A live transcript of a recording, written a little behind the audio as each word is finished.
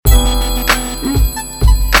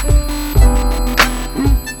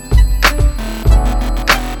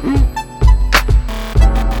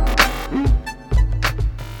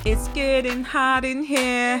getting hot in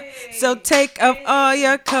here. So take off all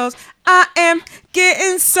your clothes. I am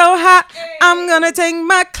getting so hot. I'm gonna take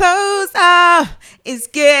my clothes off. It's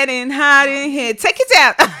getting hot in here. Take it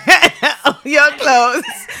down. All your clothes.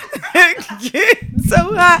 Getting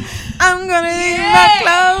so hot. I'm gonna take my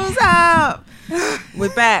clothes off.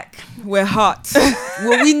 We're back. We're hot.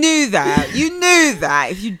 Well, we knew that. You knew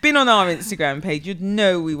that. If you'd been on our Instagram page, you'd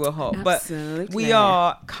know we were hot. Absolutely. But we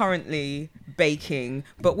are currently baking.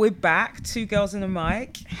 But we're back. Two girls and a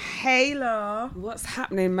mic. Hey, La. What's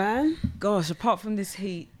happening, man? Gosh, apart from this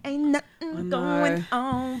heat, ain't nothing going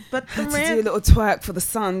on but the Had to rent. do a little twerk for the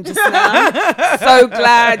sun just now. So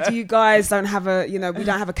glad you guys don't have we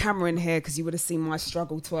don't have a camera in here because you would have seen my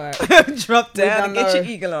struggle twerk. Drop down and We get don't your know.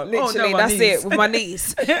 eagle on. Literally, my that's knees. it. With my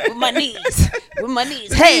knees. With my knees. With my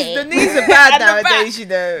knees. Hey. The knees are bad And the nowadays, you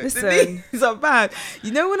know. Listen. The knees are bad.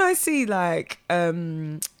 You know when I see like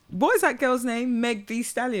what is that girl's name? Meg Thee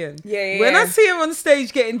Stallion. Yeah. When I see her on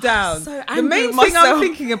stage getting down, so the angry main with thing I'm myself.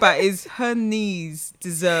 thinking about is her knees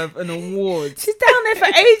deserve an award. She's down there for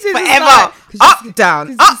ages. It's Forever. like, Up,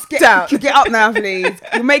 down, up, down. Get up now, please.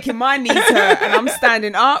 You're making my knees hurt and I'm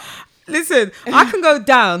standing up. Listen, I can go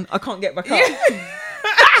down. I can't get back up.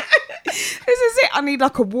 This is it. I need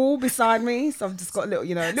like a wall beside me, so I've just got a little,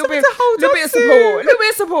 little Something bit, to hold little on bit of to. support, little bit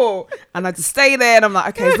of support, and I just stay there. And I'm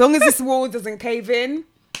like, okay, as long as this wall doesn't cave in,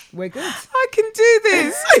 we're good. I can do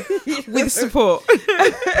this with support.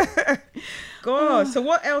 God, so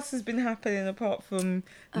what else has been happening apart from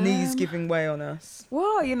knees giving way on us?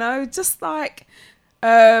 Well, just like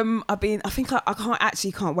I think I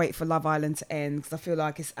can't wait for Love Island to end because I feel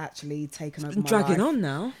like it's actually taken over my Dragging life. on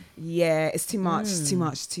now. Yeah, it's too much, too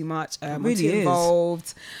much. I'm really too is.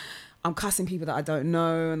 involved. I'm cussing people that I don't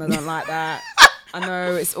know, and I don't like that. I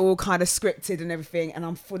know it's all kind of scripted and everything, and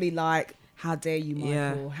I'm fully like, how dare you, Michael?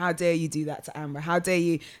 Yeah. How dare you do that to Amber? How dare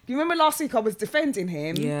you? You remember last week I was defending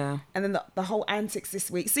him? Yeah. And then the whole antics this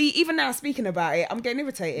week. See, even now speaking about it, I'm getting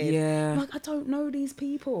irritated. Yeah. I'm like, I don't know these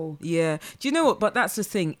people. Yeah. Do you know what? But that's the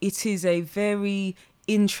thing. It is a very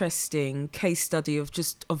interesting case study of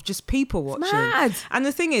just people watching. mad. And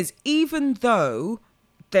the thing is, even though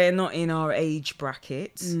they're not in our age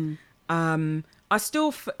bracket, I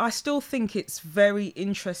still think it's very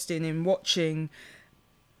interesting in watching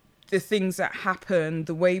the things that happen,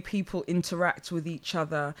 the way people interact with each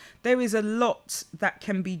other. There is a lot that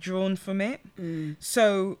can be drawn from it.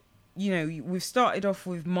 So, we've started off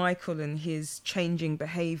with Michael and his changing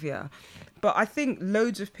behaviour. But I think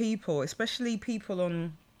loads of people, especially people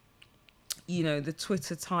on, the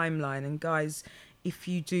Twitter timeline, and guys, if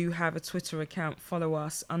you do have a Twitter account, follow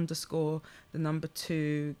us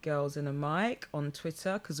 _2 girls in a mic on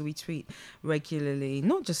Twitter, because we tweet regularly,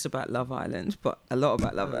 not just about Love Island, but a lot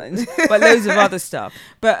about Love Island, but loads of other stuff.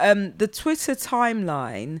 But the Twitter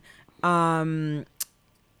timeline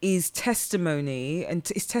is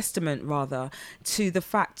testament rather to the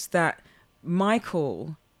fact that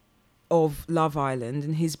Michael of Love Island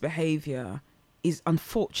and his behaviour is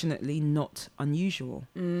unfortunately not unusual.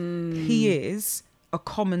 He is a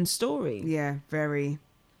common story. Yeah, very.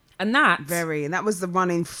 And that And that was the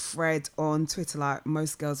running thread on Twitter. Like,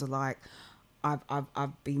 most girls are like,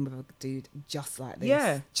 I've been with a dude just like this.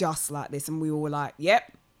 Yeah. Just like this. And we all were like, yep.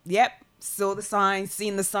 Saw the sign,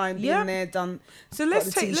 seen the sign being there, done. So got let's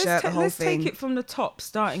the take t-shirt, the whole let's thing. take it from the top,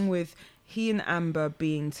 starting with he and Amber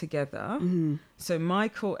being together. So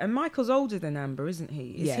Michael's older than Amber, isn't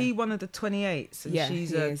he? Is he one of the 28s? And Yeah,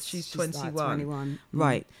 she's he is. she's She's 21. like 21.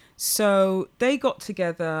 Right. So they got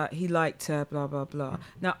together, he liked her, blah, blah, blah.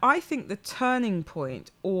 Now, I think the turning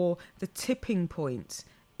point or the tipping point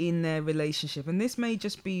in their relationship, and this may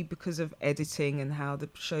just be because of editing and how the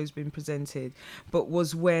show's been presented, but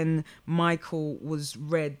was when Michael was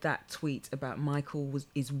read that tweet about Michael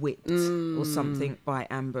is whipped or something by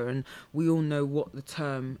Amber. And we all know what the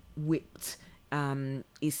term whipped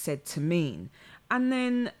is said to mean. And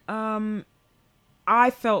then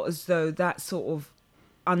I felt as though that sort of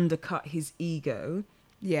undercut his ego,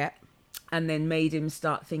 and then made him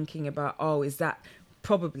start thinking about, is that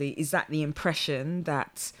the impression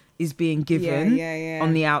that is being given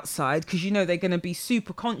on the outside? Because they're going to be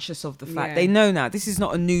super conscious of the fact they know now this is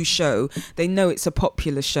not a new show. They know it's a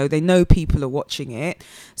popular show. They know people are watching it.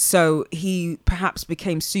 So he perhaps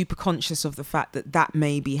became super conscious of the fact that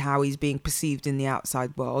may be how he's being perceived in the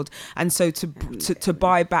outside world. And so to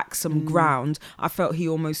buy back some ground, I felt he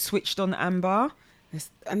almost switched on Amber.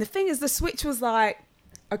 And the thing is, the switch was like,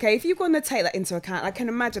 okay, if you're going to take that into account, I can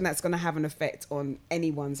imagine that's going to have an effect on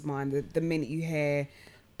anyone's mind. The minute you hear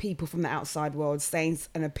people from the outside world saying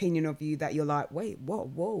an opinion of you that you're like, wait, what?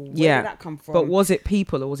 Whoa, where Yeah. did that come from? But was it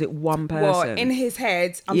people or was it one person? Well, in his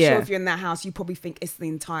head, I'm Yeah. sure if you're in that house, you probably think it's the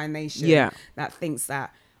entire nation Yeah. that thinks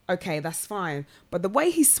that. Okay, that's fine. But the way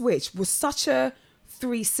he switched was such a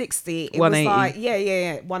 360. It 180. was like,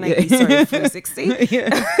 yeah. 180, sorry, 360.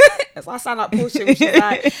 Yeah. As I sound like Portia, which is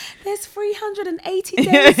like, there's 380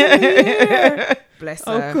 days in the year. Bless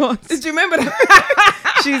her. Oh, God. Did you remember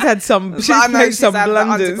that? She's had some, But she's I know made she's some had the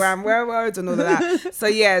blunders. Underground Railroad and all of that. So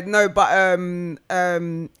yeah, no, but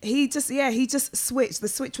he just switched. The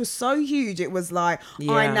switch was so huge. It was like, I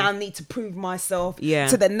Yeah. now need to prove myself Yeah.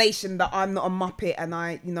 to the nation that I'm not a muppet and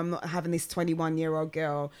I'm not having this 21-year-old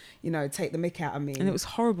girl, take the mick out of me. And it was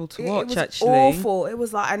horrible to It watch, was actually. awful. It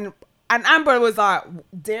was like, and Amber was like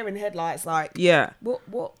deer in headlights, like, Yeah.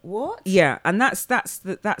 what? Yeah, and that's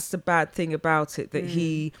the bad thing about it, that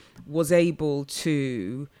he was able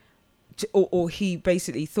to or he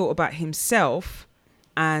basically thought about himself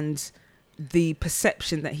and the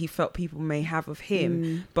perception that he felt people may have of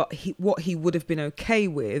him, but what he would have been okay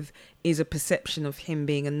with is a perception of him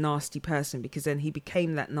being a nasty person, because then he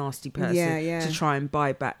became that nasty person to try and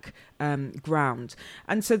buy back ground.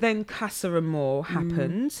 And so then Casa Amor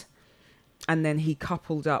happened. And then he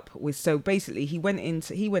coupled up with, so basically he went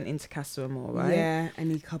into Casa Amor, right? Yeah,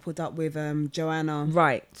 and he coupled up with Joanna.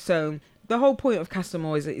 Right. So the whole point of Casa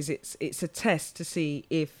Amor is it's a test to see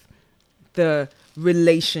if the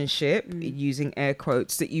relationship, using air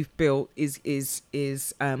quotes, that you've built is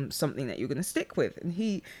something that you're going to stick with. And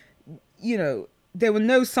he, there were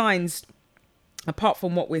no signs, apart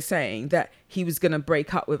from what we're saying, that he was going to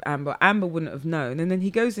break up with Amber. Amber wouldn't have known. And then he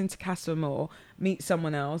goes into Casa Amor, meets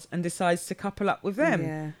someone else, and decides to couple up with them.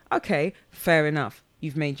 Yeah. Okay, fair enough.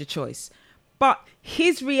 You've made your choice. But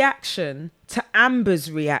his reaction to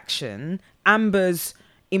Amber's reaction, Amber's,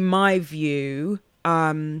 in my view,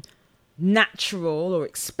 natural or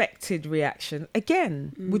expected reaction,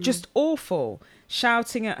 again, were just awful.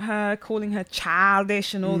 Shouting at her, calling her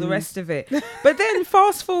childish and all the rest of it. But then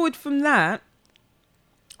fast forward from that,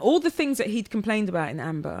 all the things that he'd complained about in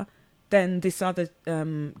Amber, then this other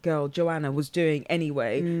girl, Joanna, was doing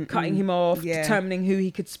anyway, cutting him off, determining who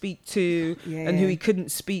he could speak to and who he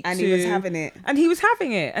couldn't speak And to. he was having it. And he was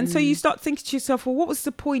having it. And so you start thinking to yourself, well, what was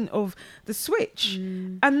the point of the switch?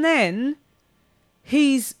 And then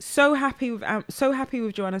he's so happy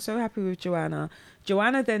with Joanna.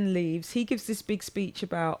 Joanna then leaves. He gives this big speech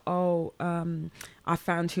about, I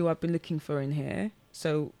found who I've been looking for in here.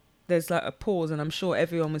 So there's like a pause, and I'm sure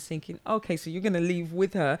everyone was thinking, okay, so you're going to leave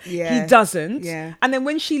with her. Yeah. He doesn't. Yeah. And then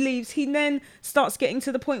when she leaves, he then starts getting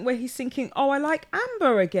to the point where he's thinking, I like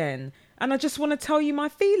Amber again. And I just want to tell you my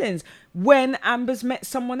feelings. When Amber's met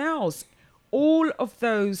someone else. All of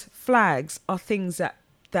those flags are things that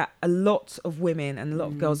a lot of women and a lot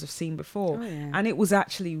of girls have seen before. Oh, yeah. And it was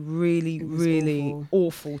actually really, really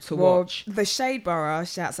awful to Well, watch. the Shade Borough,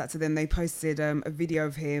 shouts out to them, they posted a video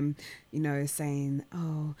of him, saying,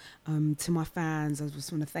 to my fans, I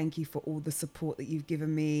just want to thank you for all the support that you've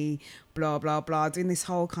given me, blah, blah, blah, doing this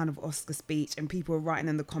whole kind of Oscar speech, and people were writing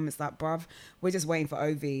in the comments like, bruv, we're just waiting for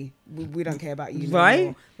Ovi. We don't care about you Right?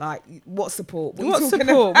 anymore. Like, what support? What are you talking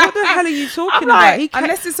support? about? What the hell are you talking I'm like, about?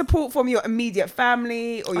 unless it's support from your immediate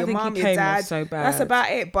family or I your think he mum, your came off dad, so bad. that's about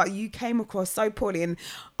it. But you came across so poorly. And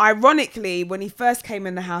ironically, when he first came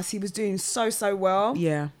in the house, he was doing so well.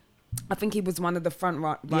 Yeah. I think he was one of the front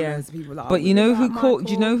runners. Yeah. People like, But you know who called?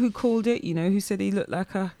 Do you know Michael? who called it? You know who said he looked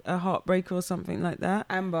like a heartbreaker or something like that?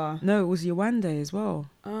 Amber. No, it was Yewande as well.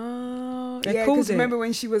 Oh, They yeah. called Because it. remember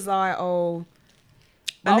when she was like, oh,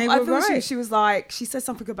 And they I were thought right. she was like, she said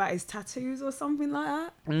something about his tattoos or something like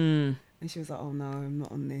that, Mm. and she was like, oh no, I'm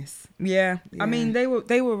not on this. Yeah. Yeah. I mean, they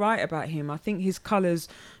were right about him. I think his colours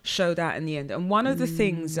showed out in the end. And one of the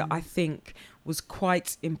things that I think was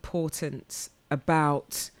quite important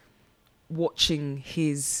about watching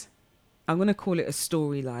his, I'm going to call it a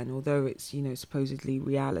storyline, although it's, supposedly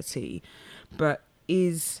reality, but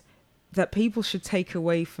is that people should take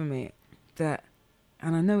away from it that,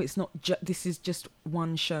 and I know it's not this is just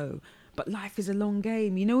one show, but life is a long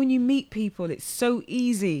game. When you meet people, it's so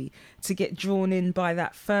easy to get drawn in by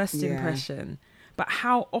that first Yeah. impression. But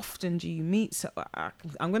how often do you meet?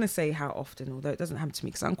 I'm going to say how often, although it doesn't happen to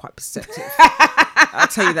me because I'm quite perceptive. I'll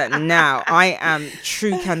tell you that now. I am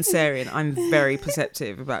true Cancerian. I'm very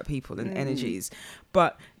perceptive about people and energies.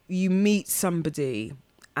 But you meet somebody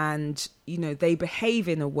and, they behave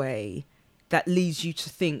in a way that leads you to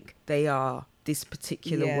think they are this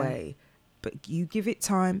particular Yeah. way. But you give it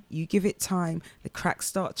time, the cracks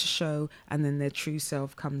start to show, and then their true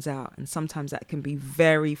self comes out. And sometimes that can be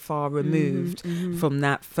very far removed from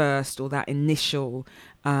that first or that initial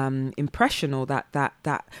impression or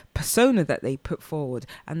that persona that they put forward.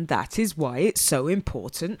 And that is why it's so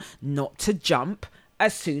important not to jump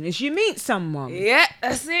as soon as you meet someone. Yeah,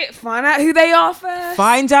 that's it. Find out who they are first.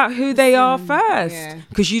 Find out who they are first. Yeah.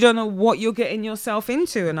 Because you don't know what you're getting yourself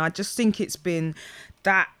into. And I just think it's been...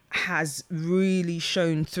 that has really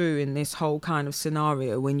shown through in this whole kind of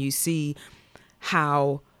scenario when you see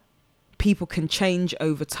how people can change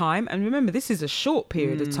over time. And remember, this is a short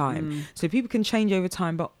period of time. So people can change over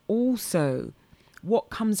time, but also what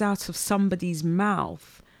comes out of somebody's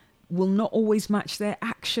mouth will not always match their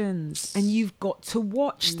actions. And you've got to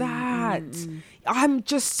watch that.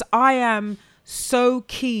 I am so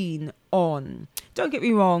keen on, don't get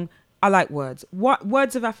me wrong, I like words.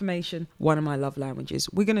 Words of affirmation, one of my love languages.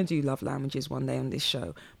 We're going to do love languages one day on this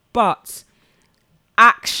show. But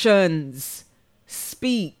actions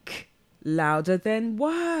speak louder than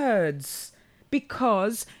words.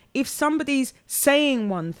 Because if somebody's saying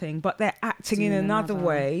one thing, but they're acting in another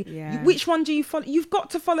way, which one do you follow? You've got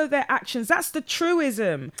to follow their actions. That's the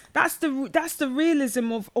truism. That's the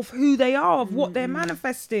realism of who they are, of what they're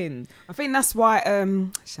manifesting. I think that's why,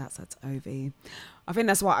 shouts out to Ovi. I think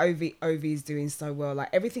that's why Ovi is doing so well. Like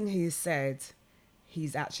everything he's said,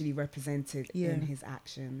 he's actually represented in his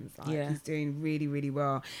actions. Like he's doing really, really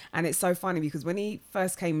well. And it's so funny because when he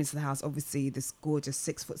first came into the house, obviously this gorgeous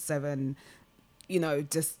 6'7",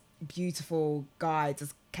 just beautiful guy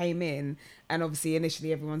just came in. And obviously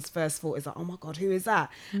initially everyone's first thought is like, oh my God, who is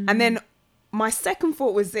that? And then my second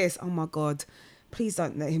thought was this, oh my God, please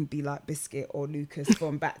don't let him be like Biscuit or Lucas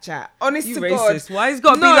from Back Chat. Honest to racist. God. Why he's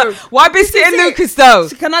got to be like... Why Biscuit and Lucas though?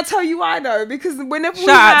 Can I tell you why though? Because whenever Shout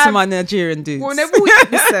out to my Nigerian dudes. Whenever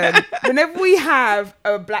we have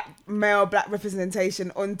a male black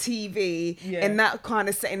representation on TV in that kind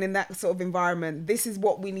of setting, in that sort of environment, this is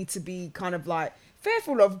what we need to be kind of like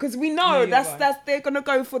fearful of, because we know that's they're gonna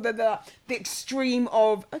go for the extreme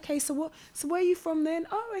of, okay, so where are you from then?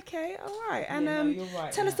 Oh, okay, all right, and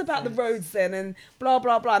tell us about the roads then, and blah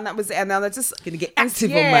blah blah, and that was it. And then I just gonna get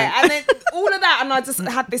active on me, and then all of that, and I just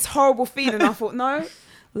had this horrible feeling. I thought, no,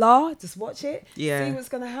 just watch it, see what's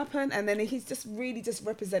gonna happen. And then he's just really just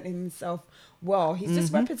representing himself well. He's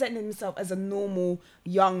just representing himself as a normal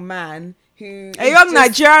young man who a young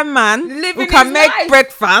Nigerian man who can make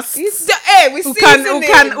breakfast, who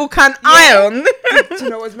can iron. Do you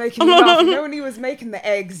know what was making me laugh? You know when he was making the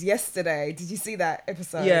eggs yesterday? Did you see that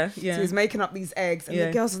episode? Yeah. So he was making up these eggs, and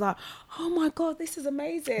the girls were like, "Oh my God, this is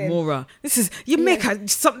amazing, Maura! This is make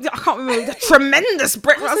something I can't remember. Tremendous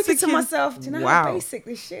breakfast." I was thinking to myself, "Do you know how basic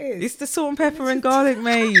this shit is? It's the salt and pepper and garlic,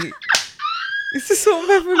 mate." It's the salt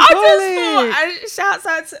and pepper and garlic. And shouts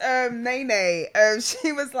out to Nene.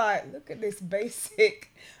 She was like, look at this basic.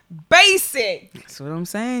 That's what I'm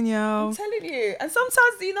saying, yo. I'm telling you. And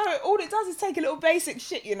sometimes, all it does is take a little basic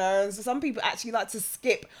shit, So some people actually like to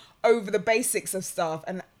skip over the basics of stuff.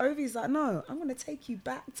 And Ovi's like, no, I'm going to take you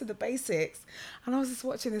back to the basics. And I was just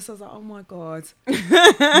watching this. I was like, oh my God.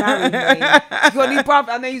 Marry me. You got any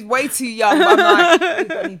brothers? I know he's way too young, but I'm like, you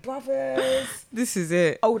got any brothers? This is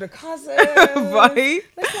it. Older cousins. Right?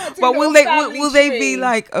 But will they be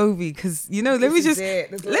like Ovi? Because, let me just...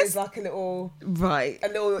 There's always like a little... Right. A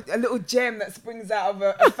little gem that springs out of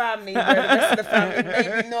a family where the rest of the family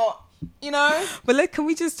maybe not... But can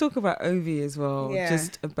we just talk about Ovi as well? Yeah.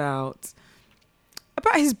 Just about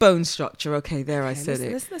his bone structure. Okay, I said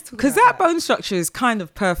it. Because that bone structure is kind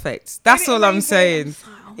of perfect. That's all I'm saying.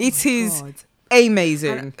 It is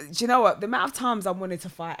amazing. And, do you know what? The amount of times I wanted to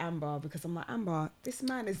fight Amber, because I'm like, Amber, this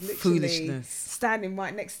man is literally standing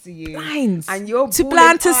right next to you. Lines. And you're too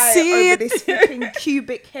blind to see over this flipping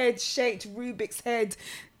cubic head shaped Rubik's head,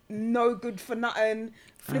 no good for nothing.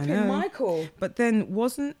 Flipping Michael. But then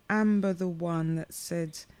wasn't Amber the one that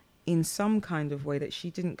said in some kind of way that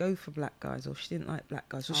she didn't go for black guys, or she didn't like black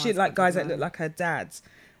guys, or she didn't like guys that looked like her dads,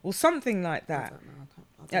 or something like that?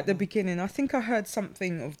 I don't know. Beginning, I think I heard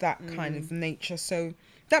something of that kind of nature. So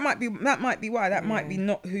that might be why. That might be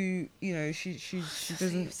not who she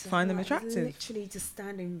doesn't find them attractive. Literally just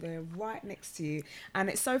standing there right next to you. And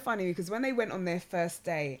it's so funny because when they went on their first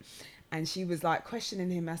date, and she was like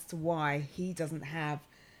questioning him as to why he doesn't have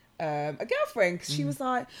a girlfriend, because she was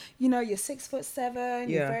like, you're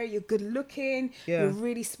 6'7", you're good looking, you're a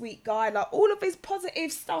really sweet guy, like all of his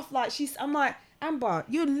positive stuff. Like I'm like, Amber,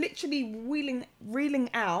 you're literally reeling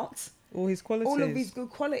out all his qualities, all of his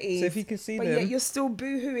good qualities. So if you can see them, but yet you're still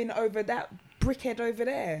boohooing over that brickhead over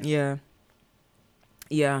there. Yeah.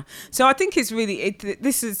 Yeah. So I think it's really,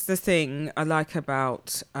 this is the thing I like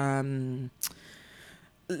about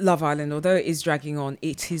Love Island. Although it is dragging on,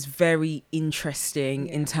 it is very interesting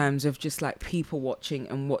in terms of just like people watching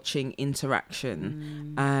and watching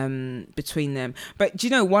interaction between them. But do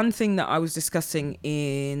you know, one thing that I was discussing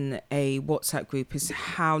in a WhatsApp group is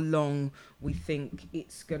how long we think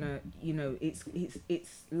it's gonna, you know, its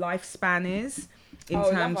lifespan is in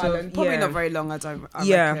terms Love Island. of Probably not very long. I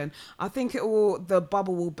reckon. I think the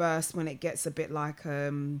bubble will burst when it gets a bit like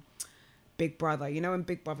Big Brother. You know, when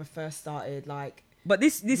Big Brother first started, like. But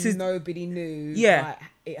this is nobody knew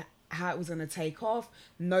how it was going to take off.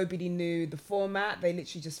 Nobody knew the format. They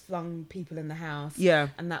literally just flung people in the house. Yeah.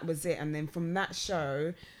 And that was it. And then from that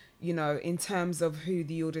show, you know, in terms of who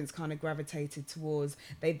the audience kind of gravitated towards,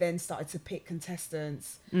 they then started to pick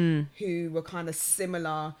contestants who were kind of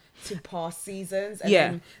similar to past seasons.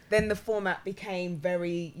 And then the format became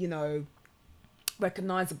very, you know,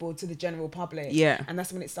 recognizable to the general public, and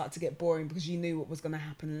that's when it started to get boring, because you knew what was going to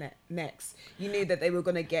happen next. You knew that they were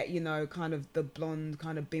going to get, you know, kind of the blonde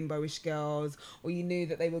kind of bimbo-ish girls, or you knew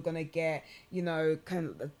that they were going to get, you know, kind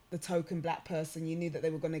of the token black person. You knew that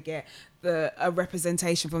they were going to get a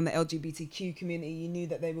representation from the LGBTQ community. You knew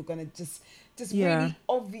that they were going to just really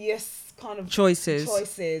obvious kind of choices,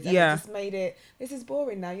 and it just made it, this is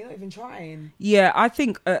boring now, you're not even trying. I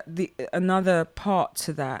think another part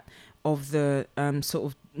to that of the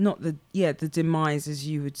sort of the demise, as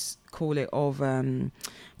you would call it, of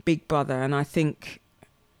Big Brother, and I think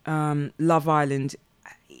Love Island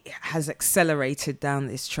has accelerated down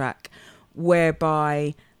this track,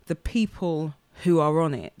 whereby the people who are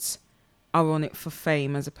on it for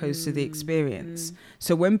fame as opposed to the experience.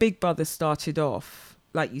 So when Big Brother started off,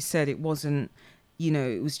 like you said, it wasn't, you know,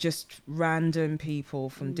 it was just random people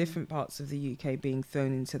from different parts of the UK being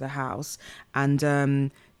thrown into the house,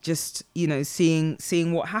 and just, you know, seeing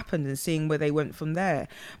what happened and seeing where they went from there.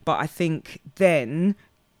 But I think then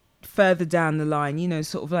further down the line, you know,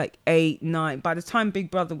 sort of like 8, 9, by the time Big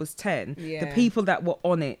Brother was 10, the people that were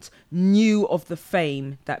on it knew of the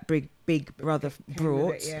fame that Big Brother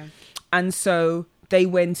brought. And so they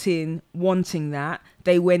went in wanting that.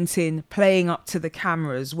 They went in playing up to the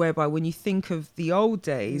cameras, whereby when you think of the old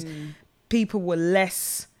days, people were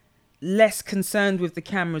less concerned with the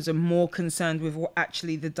cameras and more concerned with what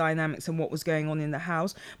actually the dynamics and what was going on in the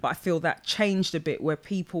house. But I feel that changed a bit, where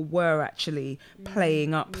people were actually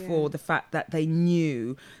playing up for the fact that they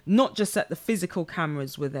knew not just that the physical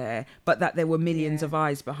cameras were there, but that there were millions of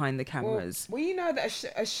eyes behind the cameras. Well, you know that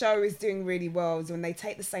a show is doing really well is when they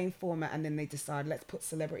take the same format and then they decide, let's put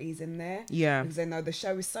celebrities in there. Because they know the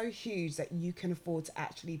show is so huge that you can afford to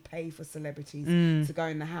actually pay for celebrities to go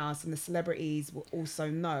in the house, and the celebrities will also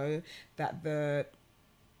know that the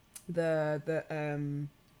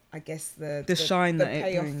I guess the shine the that it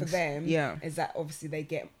payoff brings for them is that obviously they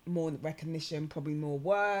get more recognition, probably more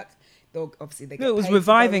work. Obviously they get it was paid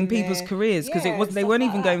reviving to go in people's there. careers, because it was, they weren't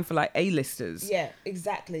even going for like A-listers.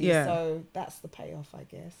 Exactly. So that's the payoff, I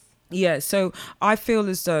guess. So I feel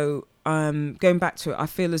as though going back to it, I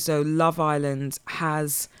feel as though Love Island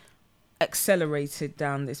has accelerated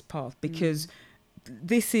down this path, because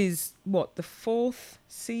this is what, the 4th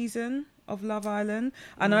season of Love Island,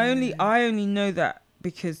 and I only know that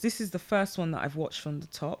because this is the first one that I've watched from the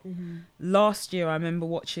top. Last year I remember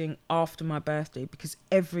watching after my birthday, because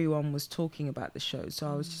everyone was talking about the show, so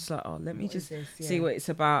I was just like, oh, let me just see what it's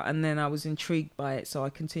about, and then I was intrigued by it, so I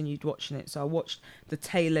continued watching it. So I watched the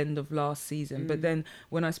tail end of last season, but then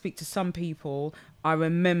when I speak to some people, I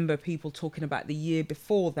remember people talking about the year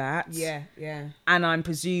before that. And I'm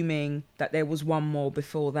presuming that there was one more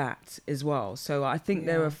before that as well. So I think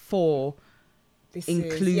there are 4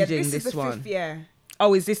 including this one. 5th,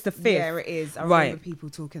 Oh, is this the 5th? Yeah, it is. I remember people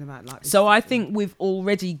talking about like this. So I think we've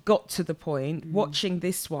already got to the point, watching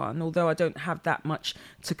this one, although I don't have that much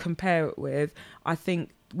to compare it with, I think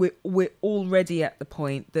we're already at the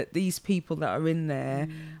point that these people that are in there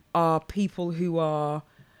are people who are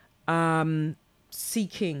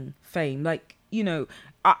seeking fame. Like, you know,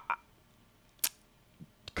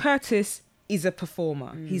 Curtis is a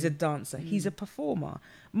performer. He's a dancer. He's a performer.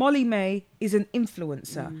 Molly May is an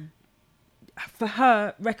influencer. For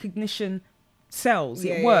her, recognition sells.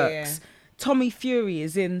 It works. Tommy Fury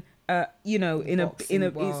is in he's in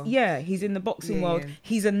the boxing world.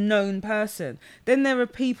 He's a known person. Then there are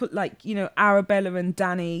people like, you know, Arabella and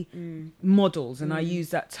Danny, models, and I use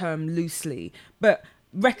that term loosely, but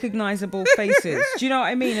recognizable faces. Do you know what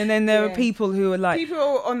I mean? And then there are people who are like people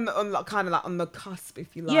on kind of like on the cusp,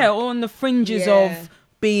 if you like. Or on the fringes of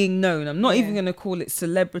being known. I'm not even going to call it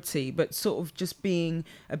celebrity, but sort of just being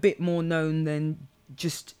a bit more known than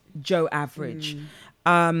just Joe Average.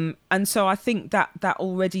 And so I think that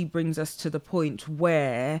already brings us to the point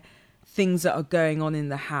where things that are going on in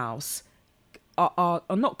the house are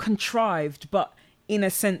not contrived, but in a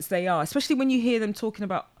sense they are, especially when you hear them talking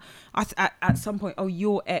about at some point, oh,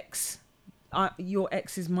 your ex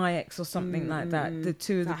is my ex or something like that. The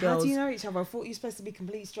two of the girls. How do you know each other? I thought you were supposed to be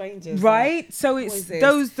complete strangers. Right? Like, so it's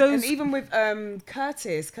those. And even with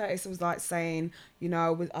Curtis was like saying, you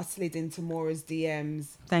know, I slid into Maura's DMs.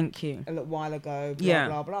 Thank you. A little while ago. Blah,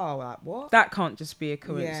 blah, blah. Like, what? That can't just be a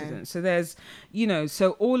coincidence. So there's, you know,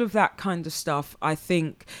 so all of that kind of stuff, I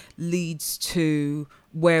think, leads to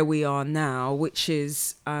where we are now, which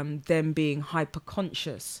is them being hyper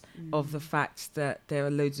conscious of the fact that there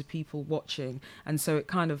are loads of people watching, and so it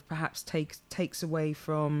kind of perhaps takes away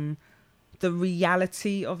from the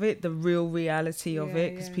reality of it, the real reality of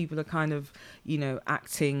it, because people are kind of, you know,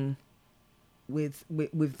 acting with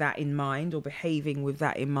that in mind, or behaving with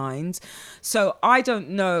that in mind. So I don't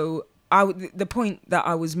know. The point that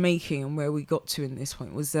I was making and where we got to in this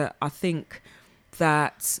point was that I think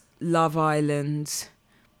that Love Island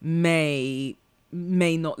may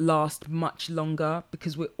not last much longer,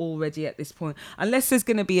 because we're already at this point, unless there's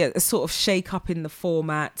going to be a sort of shake up in the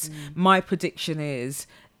format. My prediction is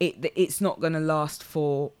it's not going to last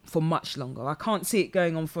for much longer. I can't see it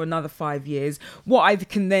going on for another 5 years. What I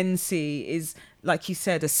can then see is, like you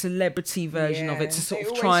said, a celebrity version of it to sort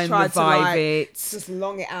of try and revive it. Just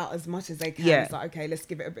long it out as much as they can. Yeah. It's like, okay, let's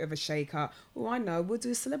give it a bit of a shake up. Oh, I know, we'll do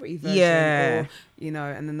a celebrity version. Yeah. Or, you know,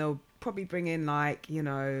 and then they'll probably bring in, like, you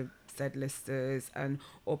know, Z-listers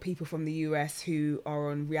or people from the US who are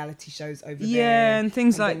on reality shows over there. Yeah, and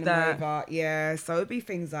things like that. Yeah, so it'd be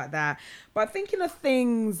things like that. But thinking of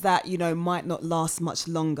things that, you know, might not last much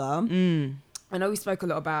longer. I know we spoke a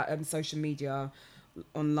lot about social media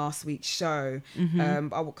on last week's show,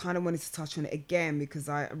 but I kind of wanted to touch on it again, because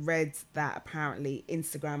I read that apparently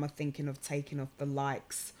Instagram are thinking of taking off the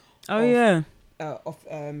likes of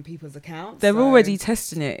people's accounts. They're already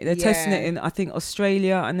testing it. They're testing it in, I think,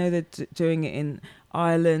 Australia. I know they're doing it in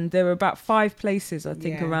Ireland. There are about 5 places, I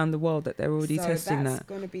think, around the world that they're already testing that. So that's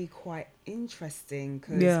going to be quite interesting,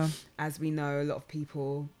 because as we know, a lot of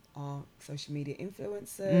people are social media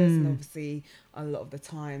influencers, and obviously a lot of the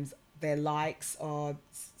times their likes are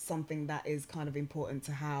something that is kind of important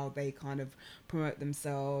to how they kind of promote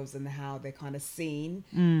themselves and how they're kind of seen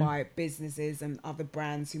by businesses and other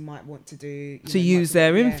brands who might want to do use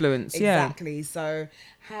their influence. Exactly. So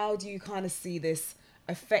how do you kind of see this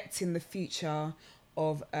affecting the future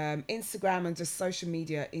of Instagram and just social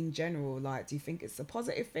media in general? Like, do you think it's a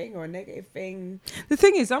positive thing or a negative thing? The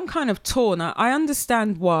thing is, I'm kind of torn. I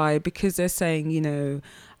understand why, because they're saying, you know,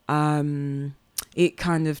 it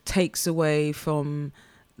kind of takes away from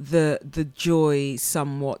the joy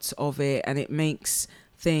somewhat of it, and it makes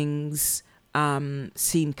things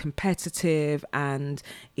seem competitive, and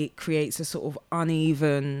it creates a sort of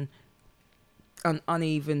uneven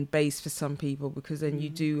base for some people, because then you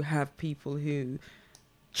do have people who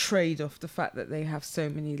trade off the fact that they have so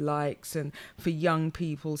many likes, and for young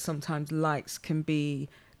people sometimes likes can be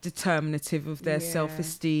determinative of their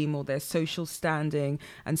self-esteem or their social standing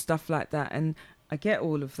and stuff like that. And I get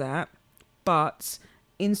all of that, but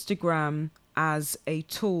Instagram as a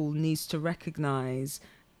tool needs to recognize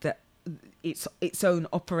that it's its own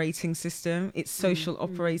operating system, its social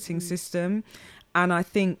operating system. And I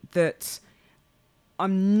think that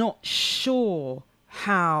I'm not sure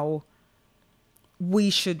how we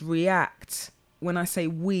should react. When I say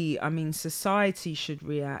we, I mean society should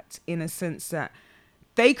react, in a sense that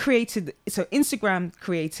Instagram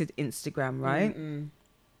created Instagram, right?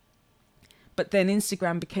 But then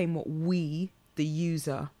Instagram became what we, the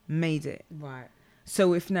user, made it. Right.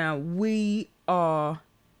 So if now we are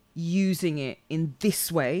using it in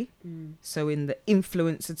this way, so in the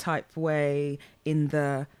influencer type way, in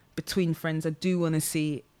the between friends, I do want to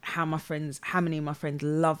see how many of my friends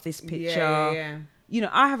love this picture. Yeah. You know,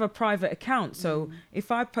 I have a private account, so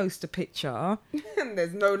if I post a picture and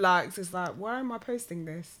there's no likes, it's like, why am I posting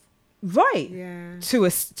this? Right. Yeah.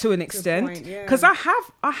 To an extent, because I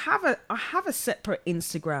have a separate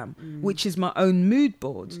Instagram, which is my own mood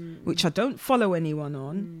board, which I don't follow anyone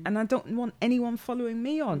on, and I don't want anyone following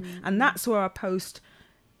me on, and that's where I post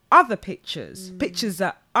other pictures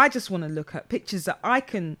that I just want to look at, pictures that I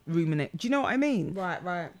can ruminate. Do you know what I mean?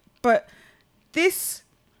 Right. But this,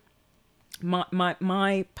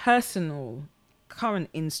 my personal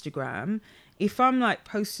current Instagram, if I'm like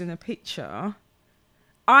posting a picture,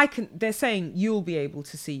 they're saying you'll be able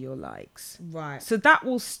to see your likes. Right. So that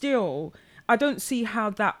will still, I don't see how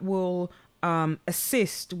that will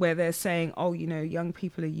assist, where they're saying, oh, you know, young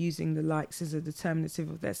people are using the likes as a determinative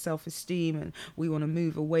of their self-esteem, and we want to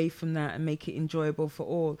move away from that and make it enjoyable for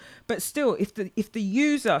all. But still, if the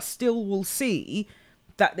user still will see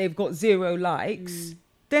that they've got 0 likes,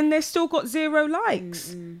 then they've still got 0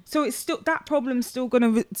 likes. So it's still, that problem's still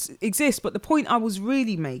going to exist. But the point I was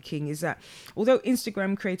really making is that although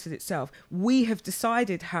Instagram created itself, we have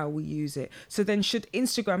decided how we use it. So then should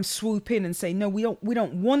Instagram swoop in and say, no, we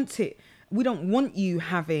don't want it. We don't want you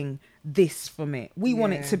having this from it. We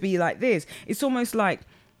want it to be like this. It's almost like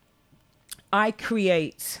I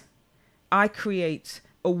create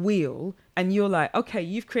a wheel, and you're like, okay,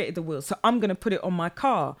 you've created the wheel, so I'm going to put it on my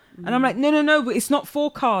car. And I'm like, no, but it's not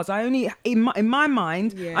for cars. I only, in my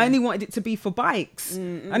mind, I only wanted it to be for bikes.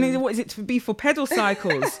 I only wanted it to be for pedal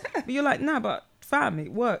cycles. But you're like, no, but fam,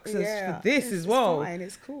 it works as for this as well. It's fine,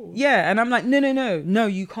 it's cool. Yeah, and I'm like, no,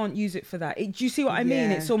 you can't use it for that. Do you see what I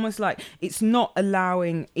mean? It's almost like it's not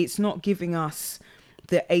giving us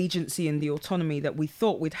the agency and the autonomy that we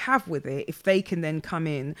thought we'd have with it, if they can then come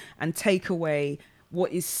in and take away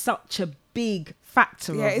what is such a big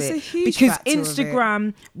factor of it's it. a huge because factor of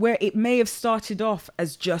Instagram, where it may have started off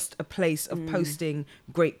as just a place of posting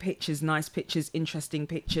great pictures, nice pictures, interesting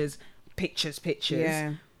pictures,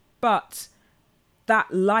 but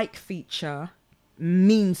that like feature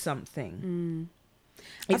means something.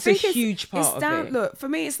 It's a huge part of it. Look, for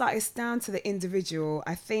me, it's down to the individual.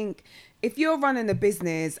 I think if you're running a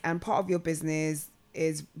business and part of your business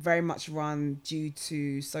is very much run due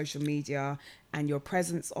to social media and your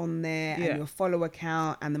presence on there and your follow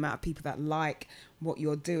account and the amount of people that like what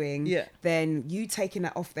you're doing, then you taking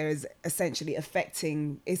that off there is essentially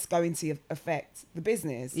it's going to affect the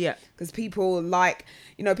business. Yeah. Because people like,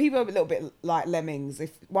 people are a little bit like lemmings.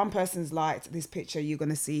 If one person's liked this picture, you're going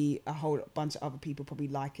to see a whole bunch of other people probably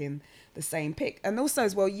liking the same pic. And also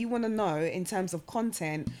as well, you want to know in terms of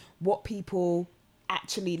content, what people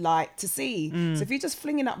actually like to see. So if you're just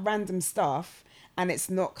flinging up random stuff and it's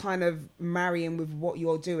not kind of marrying with what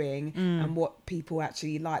you're doing and what people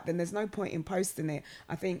actually like, then there's no point in posting it.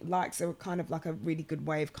 I think likes are kind of like a really good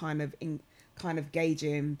way of kind of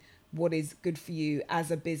gauging what is good for you as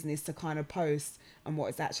a business to kind of post and what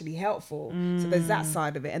is actually helpful. So there's that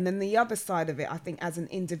side of it. And then the other side of it, I think as an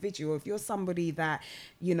individual, if you're somebody that,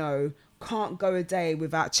 can't go a day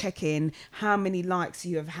without checking how many likes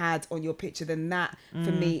you have had on your picture, then that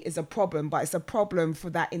for me is a problem. But it's a problem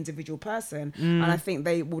for that individual person. And I think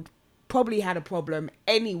they would probably had a problem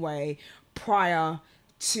anyway prior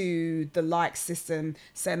to the like system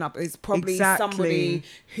setting up. It's probably somebody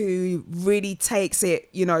who really takes it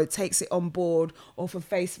on board, or for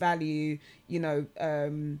face value,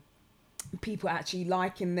 people actually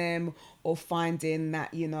liking them, or finding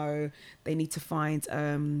that, they need to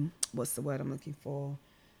find, what's the word I'm looking for?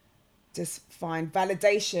 Just find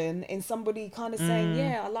validation in somebody kind of saying,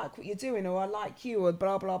 I like what you're doing, or I like you, or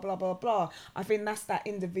blah, blah, blah, blah, blah. I think that's that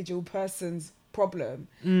individual person's problem.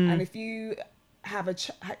 And if you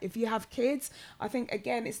have kids, I think,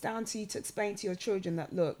 again, it's down to you to explain to your children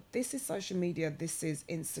that, look, this is social media, this is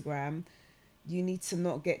Instagram. You need to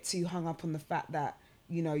not get too hung up on the fact that,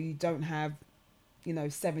 you don't have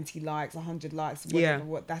 70 likes, 100 likes,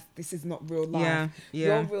 whatever. This is not real life.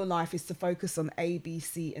 Your real life is to focus on A, B,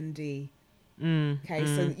 C, and D.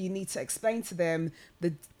 So you need to explain to them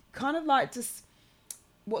the kind of like just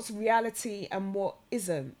what's reality and what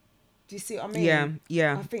isn't. Do you see what I mean?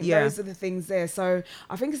 I think those are the things there. So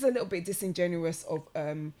I think it's a little bit disingenuous of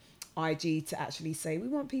IG to actually say we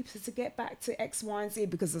want people to get back to X, Y, and Z,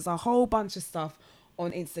 because there's a whole bunch of stuff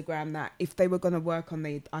on Instagram that if they were going to work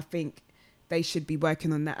on I think they should be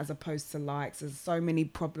working on that, as opposed to likes. There's so many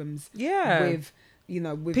problems with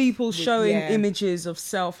people showing images of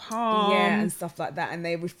self-harm and stuff like that, and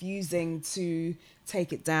they're refusing to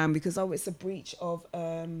take it down because it's a breach of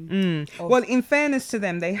well, in fairness to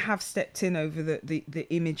them, they have stepped in over the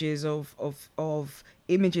images of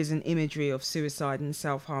images and imagery of suicide and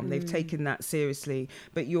self-harm. They've taken that seriously.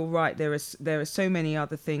 But you're right, there are so many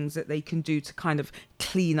other things that they can do to kind of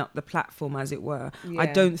clean up the platform, as it were. I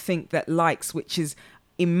don't think that likes, which is,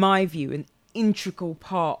 in my view, an integral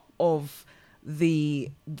part of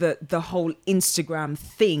the whole Instagram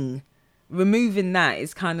thing, removing that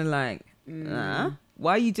is kind of like,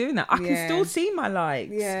 why are you doing that? I can still see my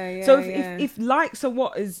likes. So if likes are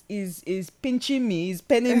what is pinching me, is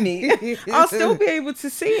penning me, I'll still be able to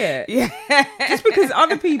see it. Just because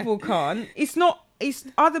other people can't, it's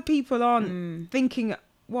other people aren't thinking.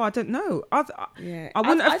 Well, I don't know. I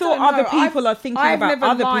wouldn't have thought other people are thinking about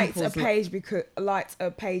other people's. I've never liked a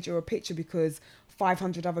page or a picture because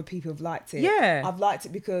 500 other people have liked it. Yeah. I've liked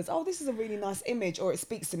it because, oh, this is a really nice image, or it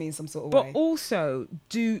speaks to me in some sort of But way. also,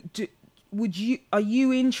 are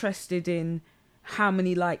you interested in how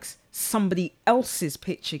many likes somebody else's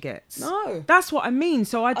picture gets? No. That's what I mean.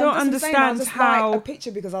 So I don't I'm just saying, I understand just how like a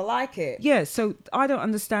picture because I like it. Yeah, so I don't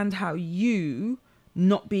understand how you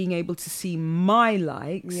not being able to see my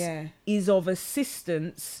likes Yeah. is of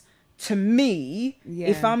assistance to me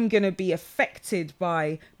if Yeah. I'm going to be affected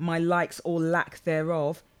by my likes or lack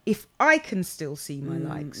thereof, if I can still see my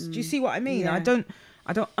likes. Do you see what I mean? Yeah.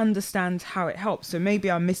 I don't understand how it helps. So maybe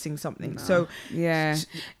I'm missing something. So Yeah,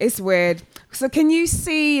 it's weird. So can you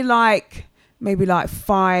see like maybe like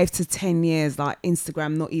 5 to 10 years like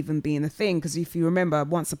Instagram not even being a thing? Because if you remember,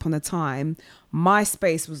 once upon a time,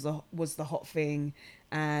 MySpace was the hot thing,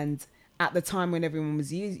 and at the time when everyone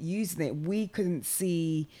was using it, we couldn't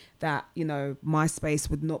see that, you know,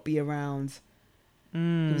 MySpace would not be around.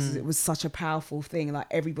 It was such a powerful thing. Like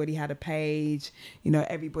everybody had a page, you know,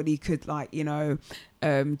 everybody could like, you know,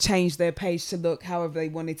 change their page to look however they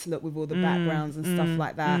wanted to look with all the backgrounds and stuff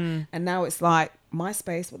like that. And now it's like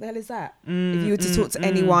MySpace, what the hell is that? If you were to talk to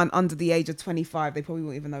anyone under the age of 25, they probably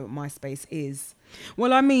won't even know what MySpace is.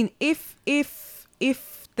 Well, I mean, if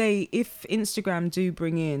Instagram do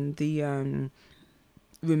bring in the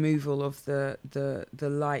removal of the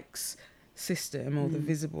likes system or the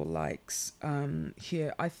visible likes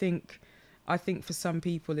here, I think for some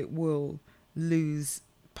people it will lose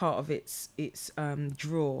part of its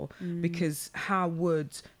draw, because how will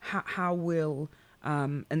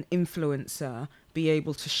an influencer be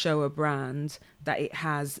able to show a brand that it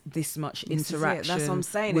has this much interaction? That's what I'm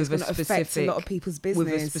saying. With it's going to affect a lot of people's business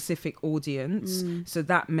with a specific audience. So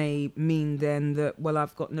that may mean then that, well,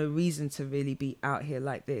 I've got no reason to really be out here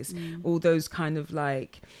like this. All those kind of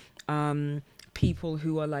like people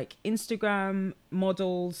who are like Instagram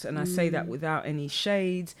models, and I say that without any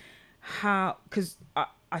shade, because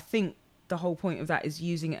I think the whole point of that is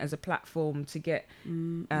using it as a platform to get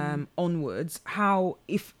onwards. How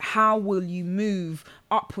will you move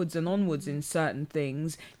upwards and onwards in certain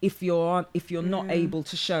things if you're not able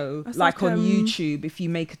to show? That's like on YouTube, if you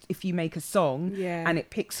make a song and it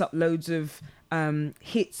picks up loads of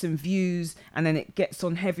hits and views, and then it gets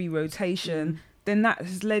on heavy rotation, then that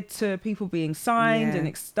has led to people being signed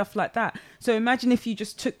and stuff like that. So imagine if you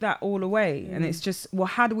just took that all away, and it's just, well,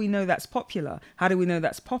 how do we know that's popular? How do we know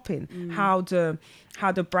that's popping? How do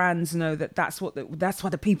brands know that that's what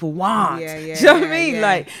the people want? Do you know what I mean?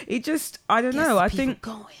 Like, it just, I don't know. I think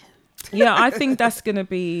I think that's gonna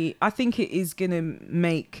be. I think it is gonna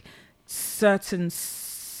make certain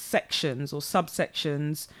sections or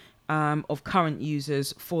subsections of current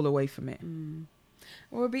users fall away from it.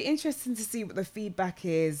 Well, it'll be interesting to see what the feedback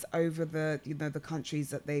is over the countries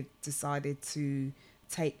that they've decided to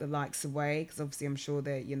take the likes away, because obviously I'm sure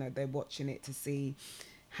they're watching it to see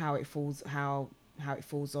how it falls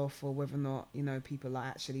off, or whether or not, you know, people are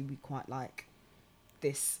actually we quite like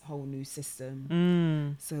this whole new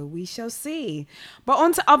system. So we shall see. But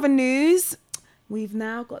on to other news. We've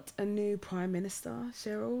now got a new Prime Minister,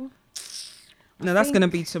 Cheryl. No, that's going to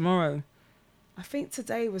be tomorrow. I think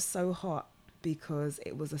today was so hot because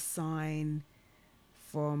it was a sign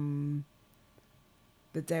from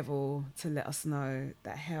the devil to let us know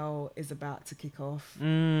that hell is about to kick off.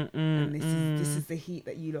 And this is the heat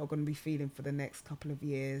that you lot are going to be feeling for the next couple of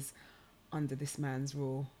years under this man's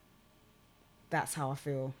rule. That's how I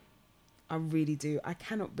feel. I really do. I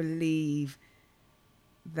cannot believe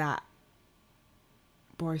that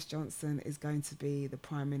Boris Johnson is going to be the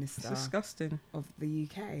Prime Minister. It's disgusting. Of the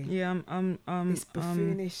UK. Yeah, I'm this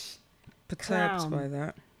buffoonish perturbed clown. by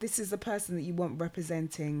that. This is the person that you want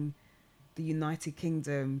representing the United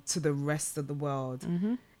Kingdom to the rest of the world.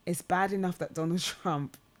 It's bad enough that Donald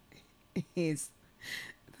Trump is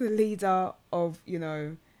the leader of, you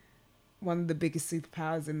know, one of the biggest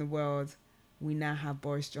superpowers in the world. We now have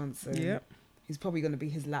Boris Johnson. Yep. He's probably going to be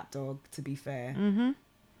his lapdog, to be fair.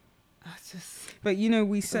 But you know,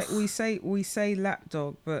 we say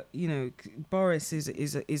lapdog, but you know, Boris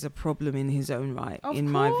is a problem in his own right. Of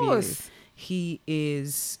my view, course. He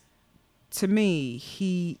is, to me,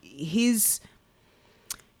 his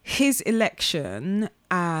election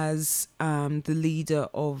as the leader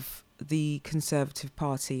of the Conservative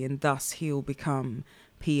Party, and thus he'll become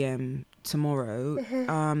PM tomorrow.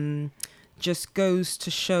 Just goes to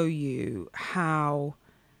show you how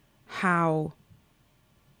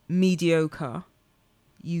mediocre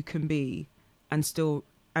you can be and still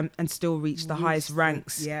reach the highest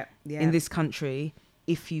ranks in this country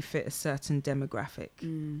if you fit a certain demographic.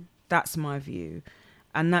 That's my view,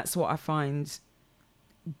 and that's what I find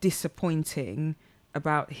disappointing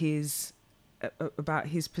about his about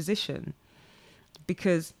his position,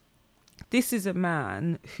 because this is a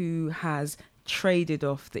man who has traded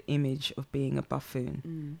off the image of being a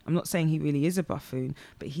buffoon. I'm not saying he really is a buffoon,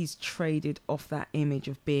 but he's traded off that image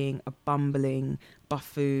of being a bumbling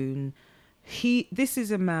buffoon. This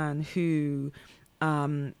is a man who,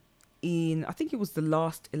 in, I think it was the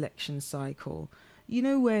last election cycle, you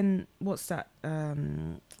know, when, what's that,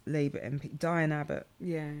 Labour MP, Diane Abbott,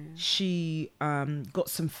 she got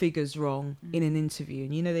some figures wrong in an interview,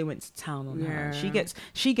 and you know, they went to town on her.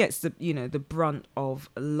 She gets the, you know, the brunt of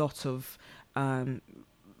a lot of racist,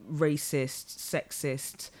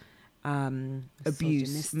 sexist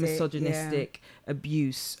abuse, misogynistic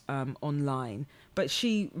abuse online, but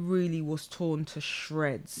she really was torn to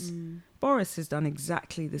shreds. Boris has done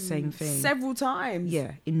exactly the same thing several times,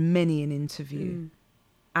 in many an interview,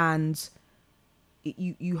 and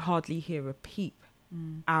you hardly hear a peep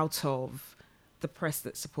out of the press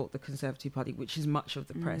that support the Conservative Party, which is much of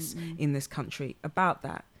the press in this country, about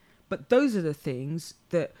that. But those are the things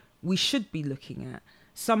that we should be looking at.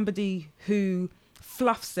 Somebody who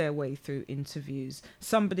fluffs their way through interviews,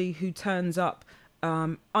 somebody who turns up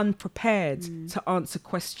unprepared to answer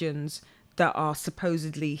questions that are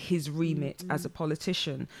supposedly his remit as a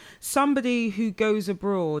politician, somebody who goes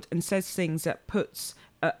abroad and says things that puts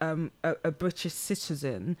a British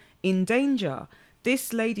citizen in danger.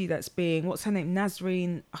 This lady that's being, what's her name,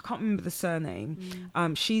 Nasreen, I can't remember the surname,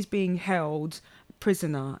 she's being held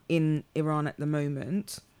prisoner in Iran at the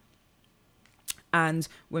moment. And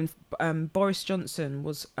when Boris Johnson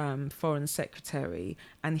was Foreign Secretary,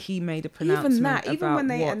 and he made a pronouncement even when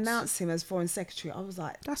they announced him as Foreign Secretary, I was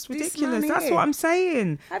like, that's ridiculous. That's what I'm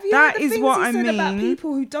saying. Have you heard the things he said about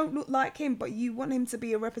people who don't look like him, but you want him to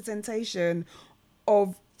be a representation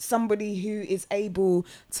of somebody who is able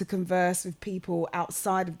to converse with people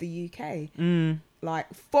outside of the UK?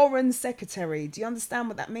 Like Foreign Secretary. Do you understand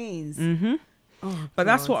what that means? Oh, but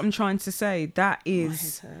that's what I'm trying to say. That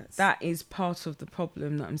is part of the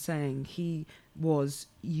problem that I'm saying. He was,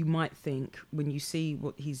 you might think, when you see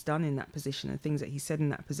what he's done in that position and things that he said in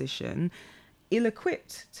that position,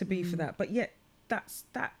 ill-equipped to be for that. But yet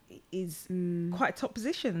that is quite a top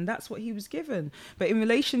position, and that's what he was given. But in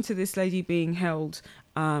relation to this lady being held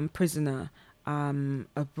prisoner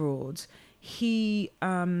abroad, he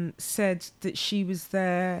said that she was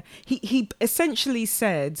there. He essentially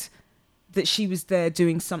said that she was there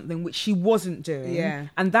doing something which she wasn't doing.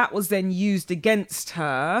 And that was then used against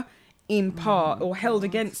her in part, or held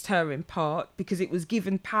against her in part, because it was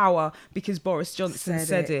given power because Boris Johnson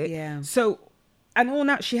said it. So, and all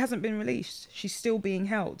that, she hasn't been released. She's still being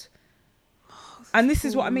held. And this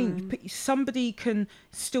is what I mean. Somebody can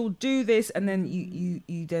still do this, and then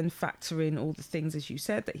you then factor in all the things, as you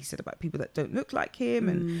said, that he said about people that don't look like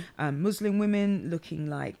him, and Muslim women looking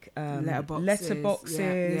like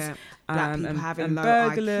letterboxes, black people having and low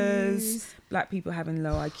burglars, IQs. Black people having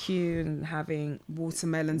low IQ and having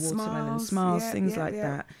watermelon smiles, things like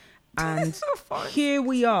that. And here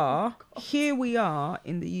we are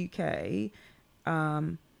in the UK,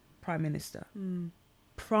 Prime Minister.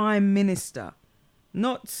 Prime Minister.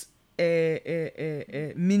 Not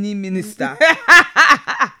a mini minister.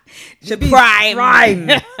 Should be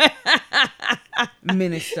prime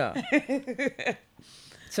minister.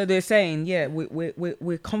 So they're saying,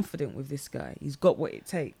 we're confident with this guy. He's got what it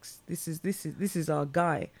takes. This is our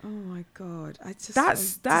guy. Oh my God,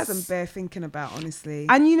 that's some bare thinking about, honestly.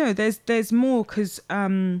 And you know, there's more, because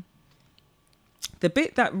the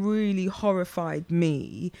bit that really horrified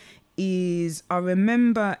me is, I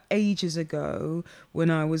remember ages ago when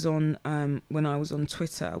I was on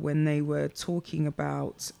Twitter, when they were talking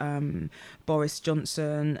about Boris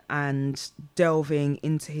Johnson and delving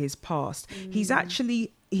into his past. He's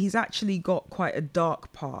actually got quite a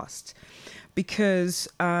dark past, because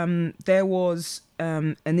there was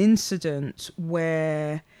an incident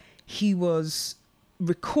where he was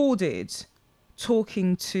recorded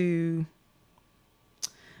talking to,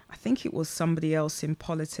 I think it was somebody else in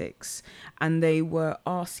politics, and they were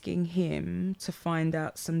asking him to find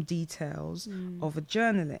out some details of a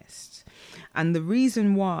journalist. And the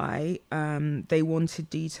reason why they wanted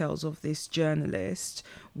details of this journalist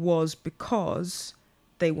was because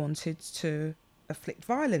they wanted to inflict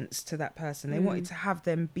violence to that person. They wanted to have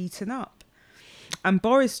them beaten up. And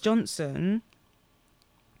Boris Johnson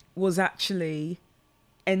was actually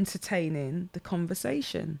entertaining the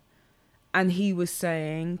conversation. And he was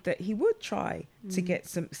saying that he would try to get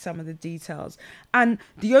some of the details. And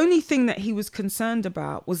the only thing that he was concerned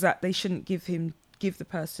about was that they shouldn't give the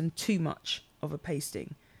person too much of a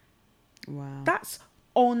pasting. Wow. That's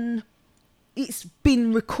on, it's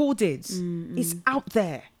been recorded. It's out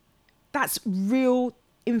there. That's real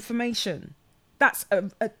information. That's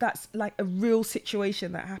that's like a real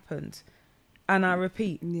situation that happened. And I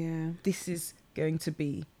repeat, this is going to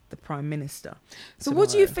be the Prime Minister. So what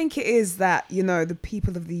do you think it is that, you know, the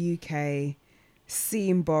people of the UK see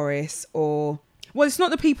in Boris, or... Well, it's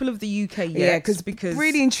not the people of the UK yet. Yeah, because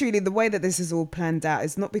really and truly, the way that this is all planned out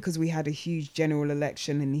is not because we had a huge general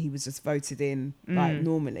election and he was just voted in like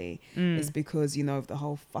normally. It's because, you know, of the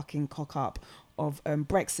whole fucking cock up of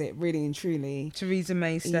Brexit, really and truly. Theresa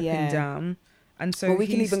May stepping down. And so we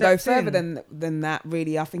can even go further than that,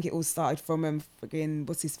 really. I think it all started from friggin'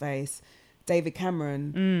 what's his face, David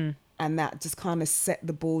Cameron, and that just kind of set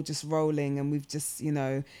the ball just rolling. And we've just, you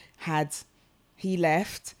know, he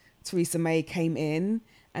left, Theresa May came in,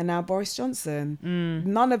 and now Boris Johnson.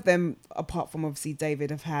 None of them, apart from obviously David,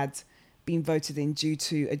 have been voted in due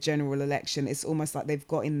to a general election. It's almost like they've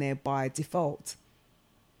got in there by default.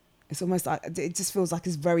 It's almost like, it just feels like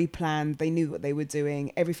it's very planned. They knew what they were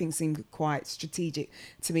doing. Everything seemed quite strategic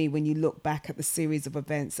to me when you look back at the series of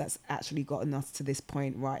events that's actually gotten us to this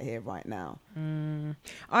point right here, right now.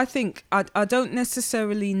 I think, I don't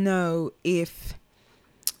necessarily know if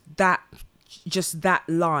just that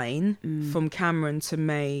line from Cameron to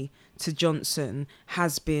May to Johnson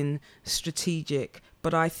has been strategic.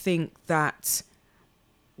 But I think that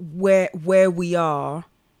where we are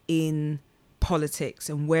in politics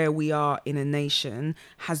and where we are in a nation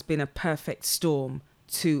has been a perfect storm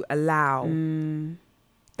to allow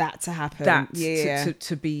that to happen,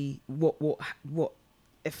 to be what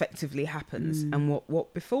effectively happens and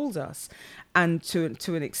what befalls us. And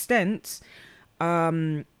to an extent,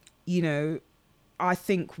 you know, I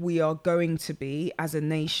think we are going to be, as a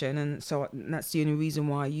nation, and so that's the only reason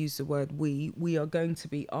why I use the word we are going to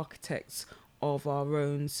be architects of our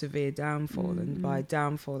own severe downfall. And by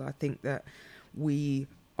downfall, I think that we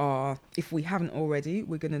are, if we haven't already,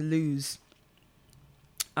 we're going to lose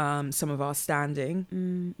some of our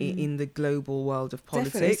standing in the global world of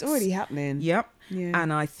politics. Definitely, it's already happening. Yep. Yeah.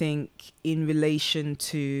 And I think in relation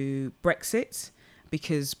to Brexit,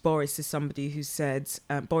 because Boris is somebody who said,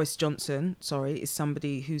 Boris Johnson, is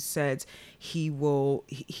somebody who said he will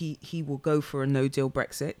go for a no deal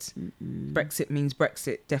Brexit. Brexit means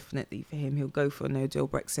Brexit, definitely for him. He'll go for a no deal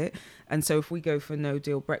Brexit. And so if we go for a no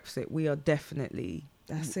deal Brexit, we are definitely...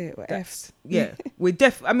 That's it. We're effed. Yeah, we're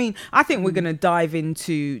I mean, I think we're going to dive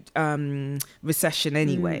into recession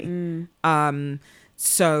anyway.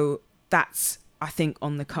 So that's, I think,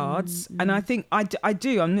 on the cards. And I think I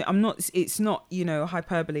do. I'm not. It's not, you know,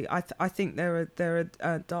 hyperbole. I think there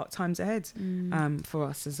are dark times ahead for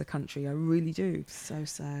us as a country. I really do. So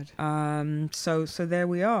sad. So there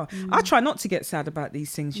we are. I try not to get sad about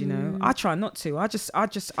these things. You know, I try not to. I just look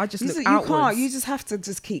outwards. You can't. You just have to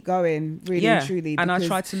just keep going, really and truly. And I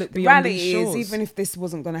try to look beyond these shores. Is, even if this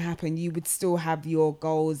wasn't going to happen, you would still have your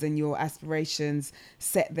goals and your aspirations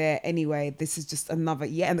set there anyway. This is just another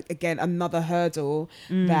another hurdle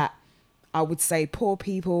that I would say poor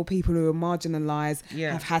people who are marginalized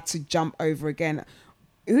have had to jump over again.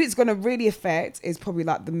 Who it's going to really affect is probably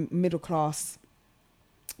like the middle class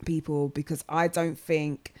people, because I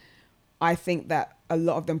think that a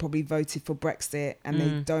lot of them probably voted for Brexit and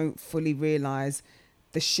they don't fully realize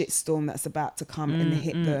the shitstorm that's about to come and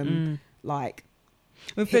hit them. Like,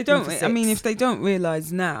 if they don't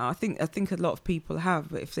realize now, I think a lot of people have,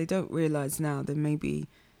 but if they don't realize now, then maybe...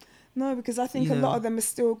 No, because I think a lot of them are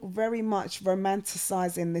still very much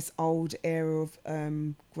romanticising this old era of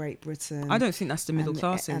Great Britain. I don't think that's the middle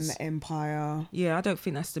classes and the empire. Yeah, I don't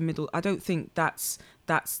think that's the middle. I don't think that's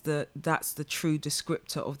the true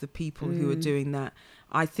descriptor of the people who are doing that.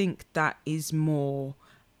 I think that is more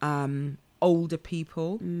older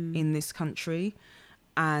people in this country,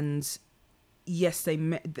 and yes, there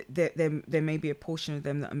may be a portion of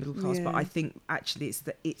them that are middle class, but I think actually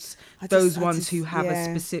it's those ones who have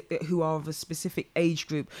who are of a specific age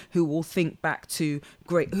group who will think back to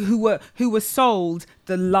who were sold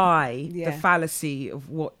the lie, the fallacy of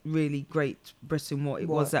what really Great Britain, what it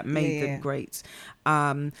was that made them great.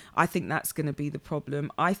 I think that's going to be the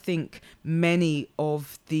problem. I think many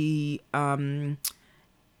of the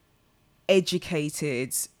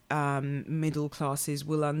educated middle classes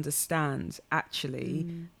will understand actually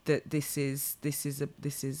that this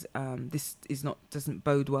doesn't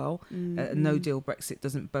bode well. No deal Brexit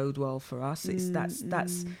doesn't bode well for us.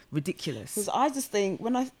 That's ridiculous. Because I just think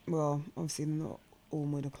obviously not all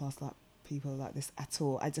middle class like people like this at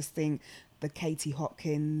all. I just think the Katie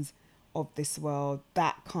Hopkins of this world,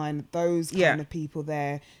 those kind of people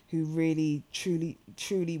there who really truly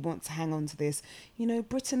want to hang on to this, you know,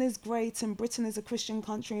 Britain is great and Britain is a Christian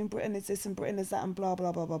country and Britain is this and Britain is that and blah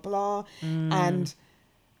blah blah blah blah. And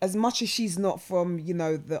as much as she's not from, you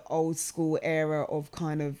know, the old school era of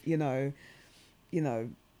kind of, you know,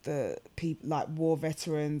 the people like war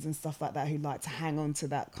veterans and stuff like that who like to hang on to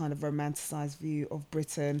that kind of romanticized view of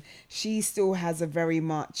Britain, she still has a very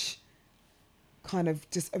much kind of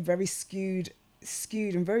just a very skewed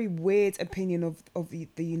and very weird opinion of the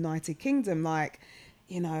United Kingdom. Like,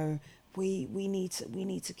 you know, we need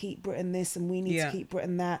to keep Britain this and we need to keep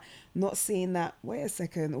Britain that, not seeing that, wait a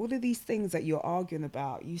second, all of these things that you're arguing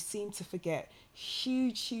about, you seem to forget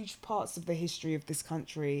huge parts of the history of this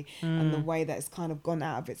country and the way that it's kind of gone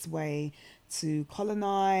out of its way to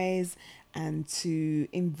colonize and to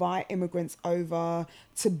invite immigrants over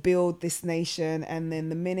to build this nation. And then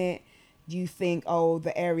the minute you think, oh,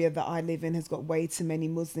 the area that I live in has got way too many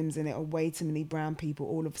Muslims in it or way too many brown people,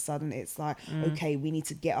 all of a sudden it's like, okay, we need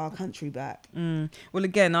to get our country back. Well,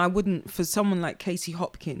 again, I wouldn't, for someone like Katie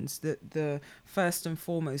Hopkins, the first and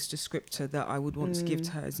foremost descriptor that I would want to give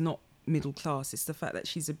to her is not middle class. It's the fact that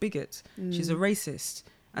she's a bigot. She's a racist.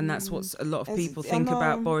 And that's what a lot of people think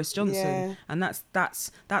about Boris Johnson. And that's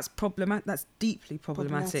problematic. That's deeply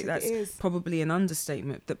problematic. That's probably an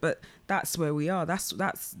understatement. But that's where we are.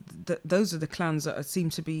 Those are the clans that seem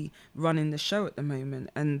to be running the show at the moment.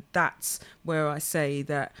 And that's where I say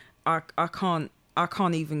that I can't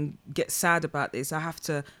even get sad about this. I have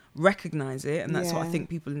to recognize it, and that's what I think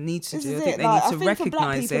people need to do. I think they need to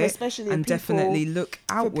recognize it and definitely look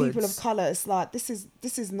outwards. For people of colour, it's like this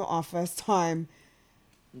is not our first time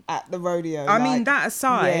at the rodeo. I mean, that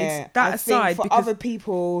aside, for other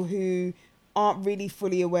people who aren't really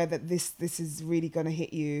fully aware that this is really going to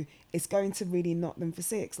hit you, it's going to really knock them for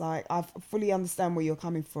six. Like, I fully understand where you're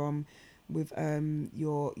coming from with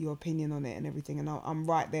your opinion on it and everything, and I'm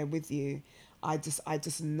right there with you. I just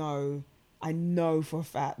know for a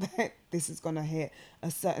fact that this is going to hit a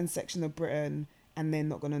certain section of Britain and they're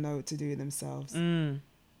not going to know what to do with themselves.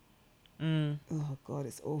 Oh God,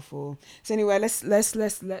 it's awful. So anyway, let's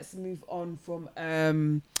move on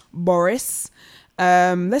from Boris.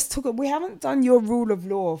 Let's talk. We haven't done your rule of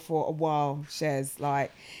law for a while, Shez.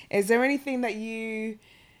 Like, is there anything that you've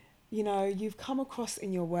come across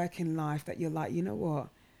in your working life that you're like, you know what,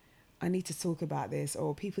 I need to talk about this,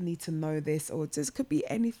 or people need to know this, or just could be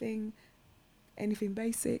anything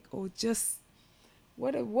basic, or just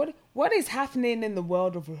what is happening in the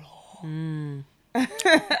world of law?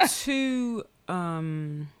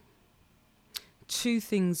 Two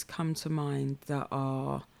things come to mind that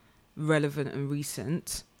are relevant and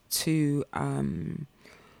recent to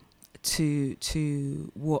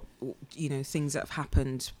what, you know, things that have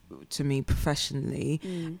happened to me professionally.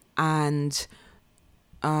 And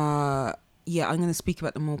I'm going to speak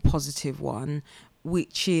about the more positive one,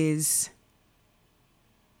 which is,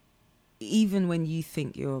 even when you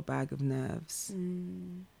think you're a bag of nerves,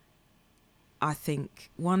 I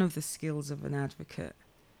think one of the skills of an advocate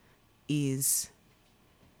is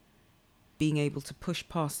being able to push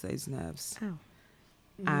past those nerves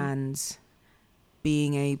and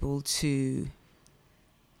being able to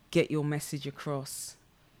get your message across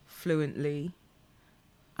fluently,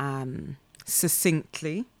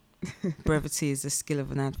 succinctly. Brevity is a skill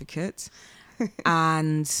of an advocate.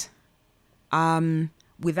 And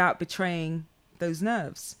without betraying those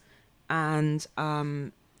nerves. And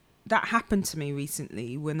that happened to me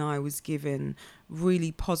recently when I was given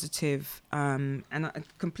really positive and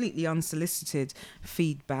completely unsolicited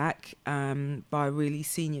feedback by a really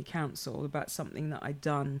senior counsel about something that I'd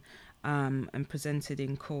done and presented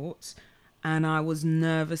in court. And I was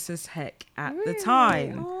nervous as heck at the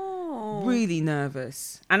time. Really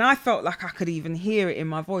nervous. And I felt like I could even hear it in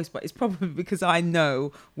my voice, but it's probably because I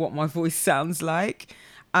know what my voice sounds like.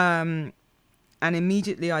 And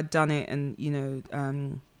immediately I'd done it, and, you know,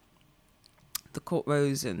 the court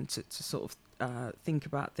rose, and to sort of think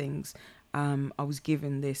about things. I was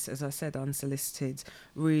given this, as I said, unsolicited,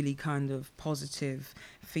 really kind of positive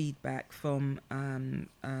feedback from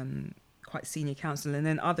quite senior counsel, and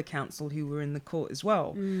then other counsel who were in the court as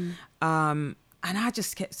well. And I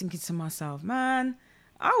just kept thinking to myself, man,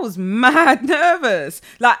 I was mad nervous.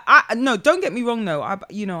 Like, no, don't get me wrong, though. I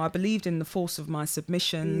believed in the force of my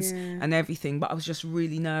submissions and everything, but I was just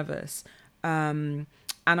really nervous. And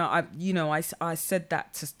I said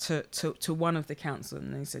that to one of the counsel,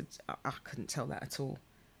 and they said, I couldn't tell that at all.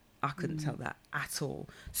 I couldn't tell that at all.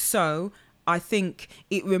 So I think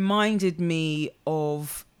it reminded me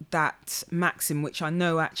of that maxim, which I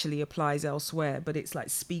know actually applies elsewhere, but it's like,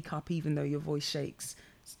 speak up even though your voice shakes,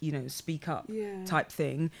 you know, speak up type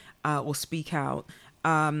thing, or speak out,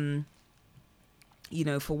 you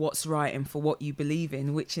know, for what's right and for what you believe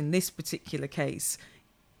in, which in this particular case,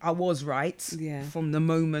 I was right. Yeah. From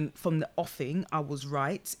the offing, I was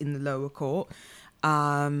right in the lower court.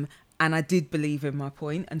 And I did believe in my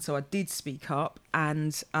point, and so I did speak up,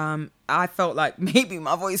 and I felt like maybe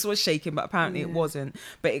my voice was shaking, but apparently it wasn't.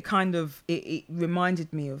 But it kind of it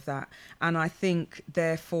reminded me of that, and I think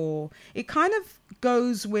therefore it kind of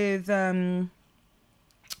goes with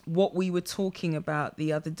what we were talking about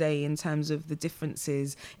the other day in terms of the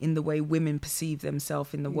differences in the way women perceive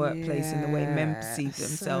themselves in the workplace and the way men perceive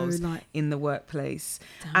themselves in the workplace.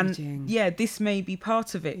 Damaging. And yeah, this may be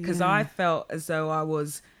part of it, because I felt as though I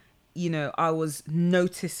was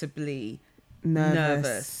noticeably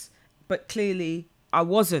nervous, but clearly I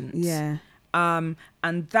wasn't. Yeah. And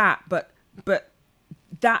that, but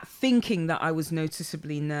that thinking that I was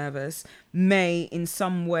noticeably nervous may in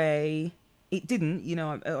some way, it didn't,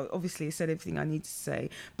 obviously I said everything I need to say,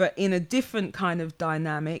 but in a different kind of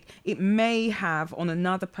dynamic, it may have on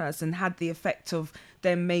another person had the effect of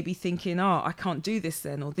them maybe thinking, oh, I can't do this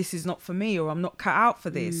then, or this is not for me, or I'm not cut out for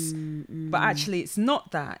this. But actually it's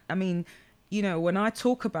not that. I mean, when I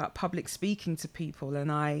talk about public speaking to people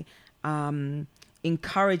and I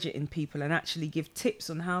encourage it in people and actually give tips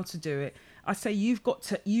on how to do it, I say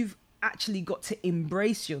you've actually got to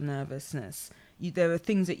embrace your nervousness. There are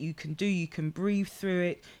things that you can do. You can breathe through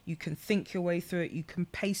it. You can think your way through it. You can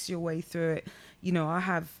pace your way through it. I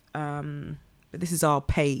have, but this is all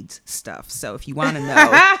paid stuff. So if you want to know,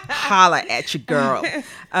 holla at your girl.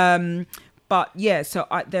 But yeah, so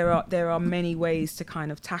there are many ways to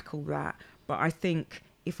kind of tackle that. But I think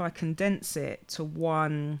if I condense it to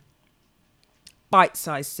one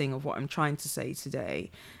bite-sized thing of what I'm trying to say today,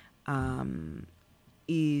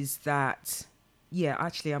 is that, yeah,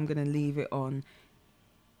 actually I'm going to leave it on,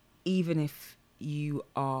 even if you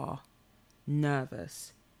are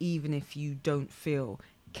nervous, even if you don't feel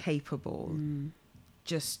capable,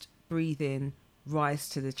 just breathe in, rise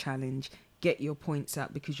to the challenge, get your points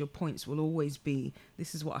out, because your points will always be,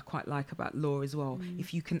 this is what I quite like about law as well,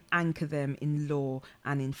 if you can anchor them in law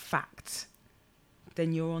and in fact,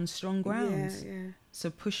 then you're on strong ground. Yeah. So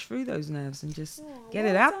push through those nerves and just get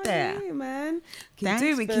it out there. You, man.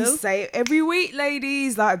 Thanks, We Boo. can say it every week,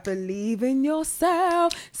 ladies. Like, believe in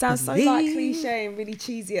yourself. Sounds so like cliche and really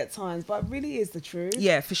cheesy at times, but it really is the truth.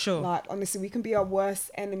 Yeah, for sure. Like, honestly, we can be our worst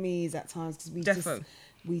enemies at times because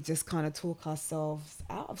we just kind of talk ourselves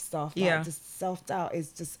out of stuff. Like, Yeah. just self-doubt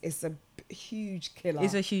it's a huge killer.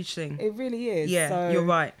 It's a huge thing. It really is. Yeah, so, you're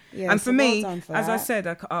right. Yeah, And so for me, well done for as I that. said,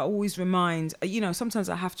 I always remind, sometimes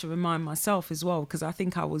I have to remind myself as well, because I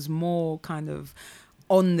think I was more kind of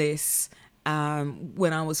on this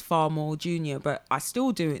when I was far more junior, but I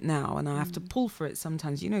still do it now, and I have to pull for it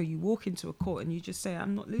sometimes. You walk into a court and you just say,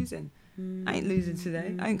 I'm not losing. I ain't losing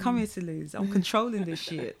today. I ain't come here to lose. I'm controlling this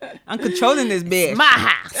shit. I'm controlling this bitch. My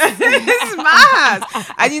house. It's my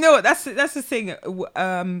house. And you know what? That's the thing.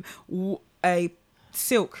 A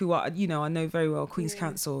Silk, who I know very well, Queen's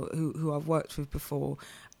Counsel, who I've worked with before,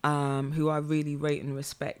 who I really rate and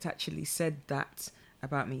respect, actually said that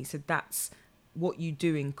about me. He said, that's what you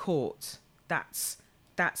do in court. That's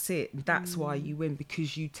it. That's why you win,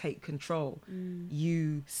 because you take control.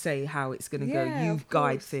 You say how it's going to go. You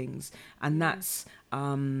guide things, and that's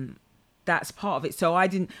part of it. So I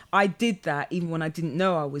did that even when I didn't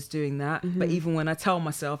know I was doing that. But even when I tell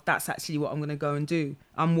myself that's actually what I'm going to go and do,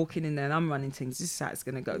 I'm walking in there and I'm running things. This is how it's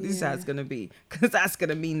going to go. This is how it's going to be, because that's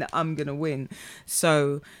going to mean that I'm going to win.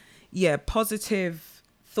 So yeah, positive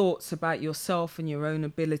thoughts about yourself and your own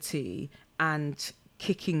ability, and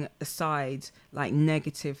kicking aside like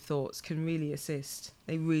negative thoughts can really assist.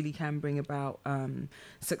 They really can bring about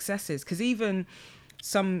successes, because even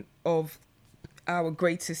some of our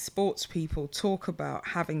greatest sports people talk about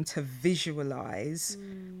having to visualize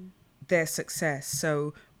their success.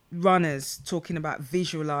 So runners talking about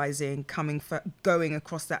visualizing going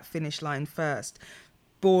across that finish line first.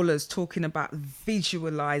 Ballers talking about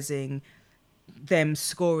visualizing them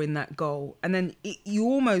scoring that goal, and then you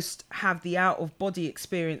almost have the out of body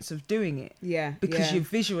experience of doing it, because you've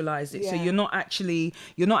visualized it. So you're not actually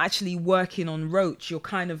working on rote. You're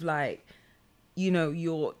kind of like,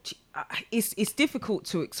 it's difficult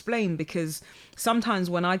to explain, because sometimes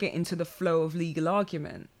when I get into the flow of legal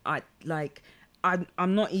argument,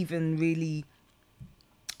 I'm not even really,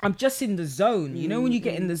 I'm just in the zone. When you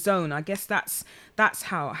get in the zone, I guess that's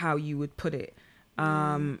how you would put it.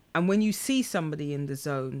 And when you see somebody in the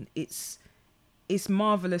zone, it's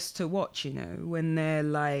marvelous to watch, when they're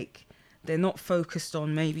like, they're not focused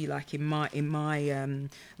on, maybe like in my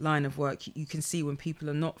line of work, you can see when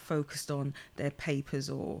people are not focused on their papers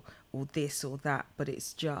or this or that, but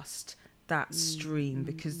it's just that stream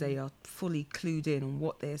because they are fully clued in on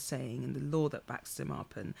what they're saying and the law that backs them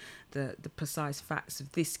up and the precise facts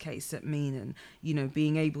of this case that mean, and, you know,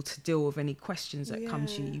 being able to deal with any questions that come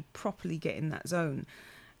to you. You properly get in that zone.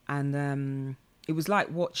 And it was like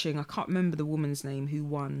watching, I can't remember the woman's name who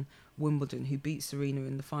won Wimbledon, who beat Serena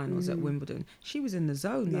in the finals at Wimbledon. She was in the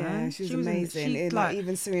zone, man. Yeah, she was amazing. Like,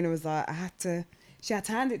 even Serena was like, she had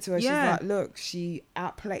to hand it to her. Yeah. She's like, look, she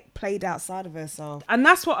played outside of herself. And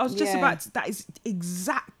that's what I was just about. That is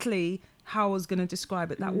exactly how I was going to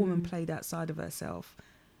describe it. That woman played outside of herself.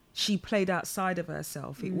 She played outside of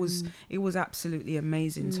herself. It was absolutely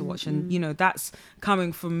amazing to watch. And, you know, that's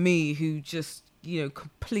coming from me, who just, you know,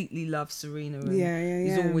 completely loves Serena and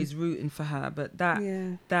is always rooting for her. But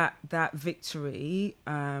that victory,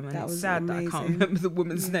 and that it's sad amazing. That I can't remember the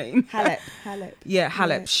woman's name. Halep. Yeah,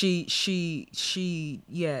 Halep.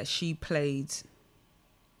 She played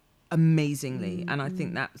amazingly, and I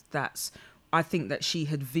think I think that she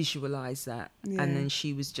had visualized that, and then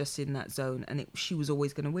she was just in that zone, and she was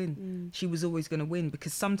always going to win. She was always going to win,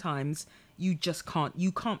 because sometimes you just can't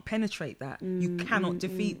penetrate that. You cannot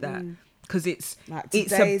defeat that. Because it's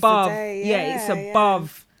above, it's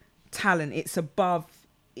above talent. It's above,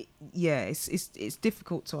 it's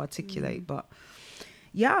difficult to articulate, but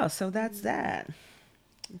so that's that.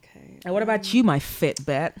 Okay. And what about you, my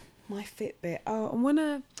Fitbit? My Fitbit. Oh,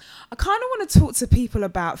 I kind of want to talk to people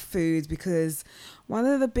about food, because one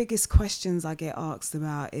of the biggest questions I get asked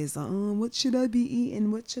about is, what should I be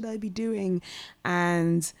eating? What should I be doing?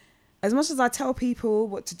 And as much as I tell people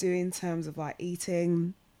what to do in terms of like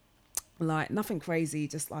eating, like nothing crazy,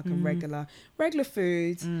 just like a regular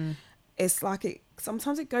food. It's like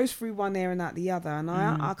sometimes it goes through one ear and out the other, and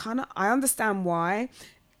I understand why,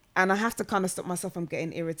 and I have to kind of stop myself from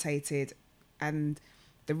getting irritated. And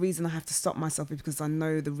the reason I have to stop myself is because I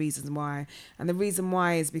know the reasons why, and the reason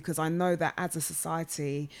why is because I know that as a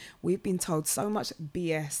society we've been told so much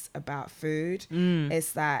BS about food.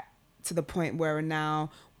 It's that to the point where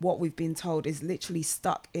now what we've been told is literally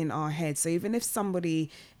stuck in our head. So even if somebody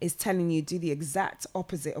is telling you do the exact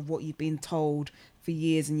opposite of what you've been told for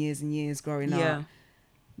years and years and years growing up,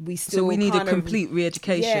 we need a complete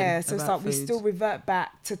re-education. Yeah, so it's like we still revert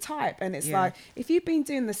back to type. And it's like, if you've been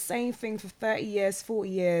doing the same thing for 30 years, 40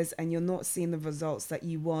 years, and you're not seeing the results that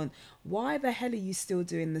you want, why the hell are you still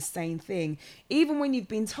doing the same thing? Even when you've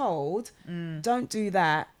been told, don't do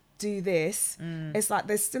that, do this, it's like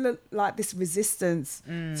there's still this resistance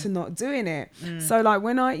to not doing it. So like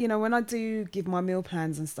when I do give my meal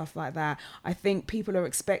plans and stuff like that, I think people are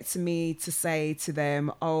expecting me to say to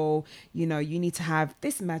them, oh, you know, you need to have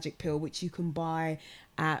this magic pill which you can buy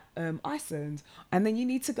at Iceland, and then you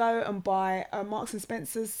need to go and buy Marks and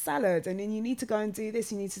Spencer's salad, and then you need to go and do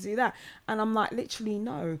this, you need to do that. And I'm like, literally,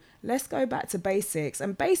 no, let's go back to basics.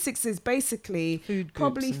 And basics is basically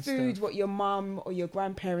food, what your mum or your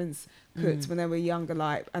grandparents cooked when they were younger,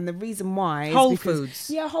 like. And the reason why is whole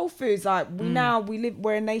foods. Like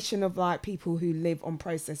we're a nation of like people who live on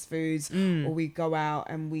processed foods, or we go out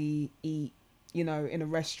and we eat, you know, in a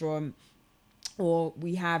restaurant, or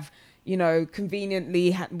we have, you know,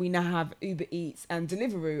 conveniently we now have Uber Eats and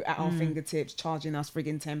Deliveroo at our fingertips, charging us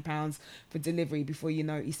frigging £10 for delivery. Before you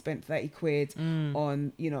know it, you spent 30 quid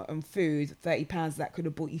on, you know, on food, £30 that could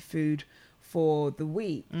have bought you food for the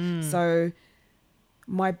week. So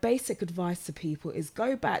my basic advice to people is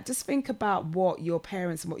go back, just think about what your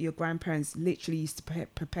parents and what your grandparents literally used to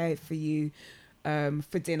prepare for you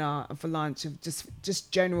for dinner and for lunch, of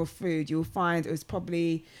just general food. You'll find it was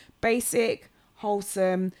probably basic,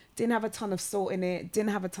 wholesome, didn't have a ton of salt in it, didn't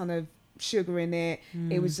have a ton of sugar in it.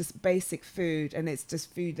 It was just basic food, and it's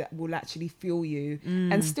just food that will actually fuel you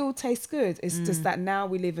and still taste good. It's just that now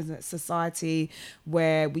we live in a society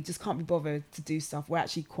where we just can't be bothered to do stuff. We're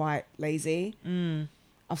actually quite lazy.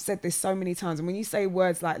 I've said this so many times, and when you say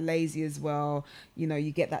words like lazy as well, you know,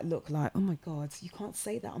 you get that look like, oh my God, you can't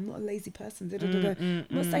say that. I'm not a lazy person. I'm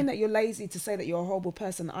not saying that you're lazy to say that you're a horrible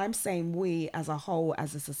person. I'm saying we as a whole,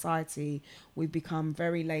 as a society, we've become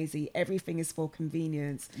very lazy. Everything is for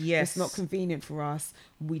convenience. Yes. It's not convenient for us.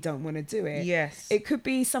 We don't want to do it. Yes. It could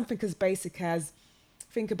be something as basic as,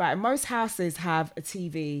 think about it, most houses have a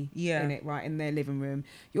TV in it, right, in their living room.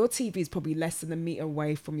 Your TV is probably less than a meter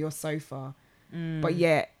away from your sofa. But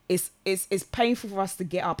yeah, it's painful for us to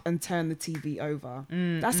get up and turn the TV over.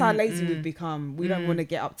 That's how lazy we've become. We don't want to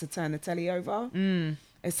get up to turn the telly over.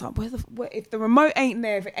 It's like, if the remote ain't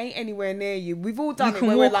there, if it ain't anywhere near you, we've all done You it. can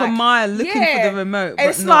where we're walk a like, mile looking for the remote. But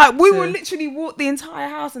It's not like we to- will literally walk the entire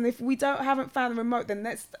house, and if we haven't found the remote, then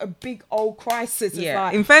that's a big old crisis. It's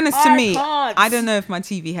like, in fairness to me, can't. I don't know if my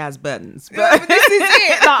TV has buttons, Yeah, but but this is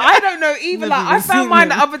it. Like, I don't know either. Never Like, I even found seen mine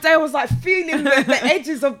them. the other day. I was like feeling the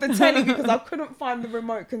edges of the telly because I couldn't find the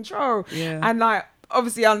remote control. Yeah. And like,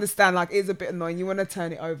 obviously, I understand. Like, it's a bit annoying. You want to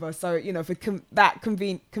turn it over, so you know, for that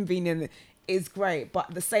convenient is great. But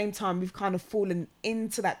at the same time, we've kind of fallen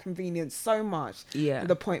into that convenience so much Yeah. to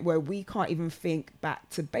the point where we can't even think back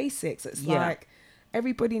to basics. It's Yeah. like.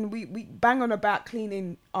 Everybody, we bang on about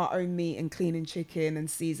cleaning our own meat and cleaning chicken and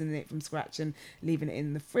seasoning it from scratch and leaving it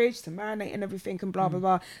in the fridge to marinate and everything and blah, blah,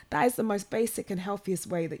 blah. That is the most basic and healthiest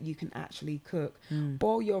way that you can actually cook.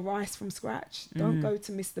 Boil your rice from scratch. Don't go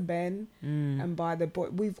to Mr. Ben and buy the boil.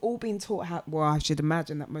 We've all been taught how, well, I should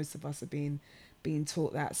imagine that most of us have been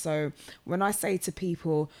taught that. So when I say to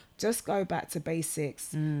people, just go back to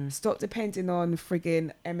basics. Stop depending on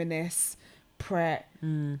friggin' M&S, Pret,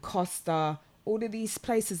 Costa, all of these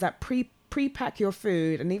places that pre-pack your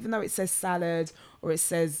food, and even though it says salad or it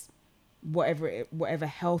says whatever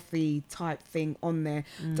healthy type thing on there,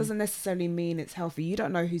 doesn't necessarily mean it's healthy. You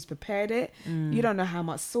don't know who's prepared it. You don't know how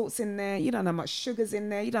much salt's in there. You don't know how much sugar's in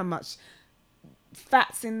there. You don't know how much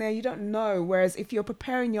fats in there. You don't know. Whereas if you're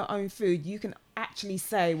preparing your own food, you can actually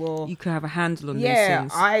say, well, you can have a handle on these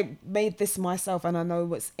things. I made this myself and I know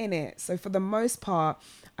what's in it. So for the most part,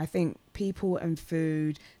 I think people and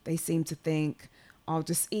food, they seem to think, I'll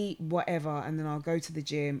just eat whatever and then I'll go to the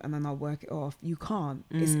gym and then I'll work it off. You can't.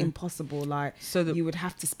 It's impossible. Like, you would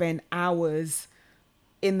have to spend hours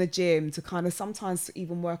in the gym to kind of sometimes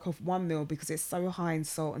even work off one meal because it's so high in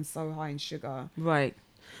salt and so high in sugar. Right.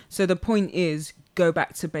 So the point is, go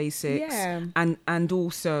back to basics. Yeah. And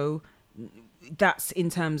also, that's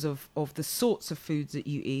in terms of the sorts of foods that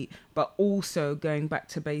you eat, but also going back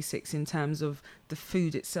to basics in terms of the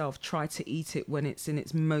food itself. Try to eat it when it's in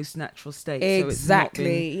its most natural state.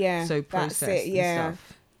 Exactly. So it's not been so processed and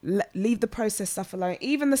stuff. Leave the processed stuff alone.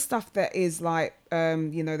 Even the stuff that is like,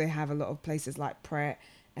 they have a lot of places like Pret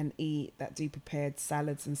and Eat that do prepared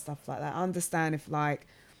salads and stuff like that. I understand if like,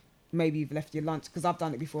 maybe you've left your lunch, because I've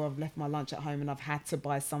done it before. I've left my lunch at home and I've had to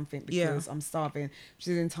buy something because I'm starving, which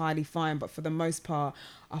is entirely fine. But for the most part,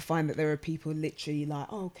 I find that there are people literally like,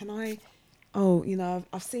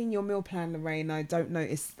 I've seen your meal plan, Lorraine. I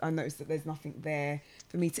noticed that there's nothing there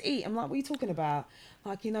for me to eat. I'm like, what are you talking about?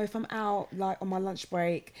 Like, if I'm out like on my lunch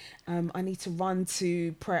break, I need to run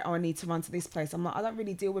to Pret or I need to run to this place. I'm like, I don't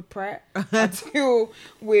really deal with Pret. I deal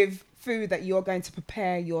with food that you're going to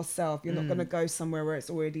prepare yourself. You're not going to go somewhere where it's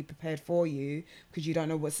already prepared for you because you don't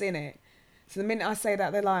know what's in it. So the minute I say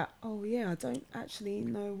that, they're like, oh yeah, I don't actually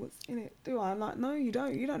know what's in it, do I? I'm like, no, you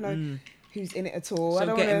don't. You don't know who's in it at all. So I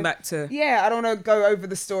don't getting back to... Yeah, I don't want to go over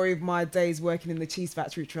the story of my days working in the cheese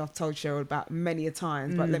factory, which I've told Cheryl about many a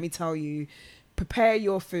times. But let me tell you, prepare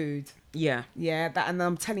your food. Yeah. Yeah, and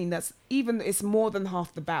I'm telling you, it's more than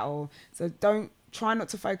half the battle. So try not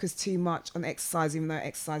to focus too much on exercise, even though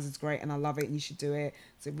exercise is great and I love it and you should do it.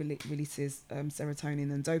 So it releases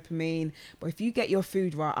serotonin and dopamine. But if you get your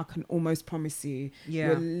food right, I can almost promise you,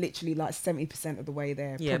 you're literally like 70% of the way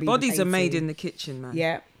there. Yeah, bodies are made in the kitchen, man.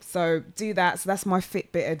 Yeah, so do that. So that's my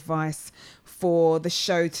Fitbit advice for the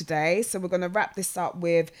show today. So we're going to wrap this up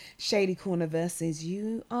with Shady Corner versus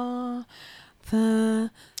You Are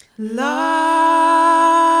the Light.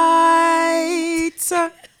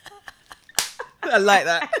 I like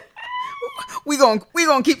that. We gonna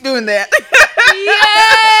keep doing that.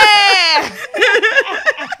 Yeah.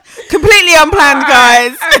 Completely unplanned,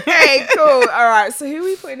 guys. Okay, cool. All right. So who are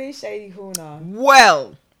we putting in Shady Corner?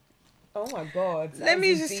 Well, oh my God. Let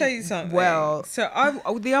me just tell you something. Well, so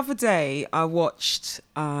the other day I watched.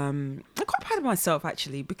 I'm quite proud of myself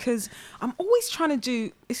actually because I'm always trying to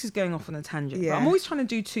do. This is going off on a tangent. Yeah. But I'm always trying to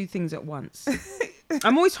do two things at once.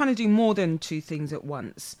 I'm always trying to do more than two things at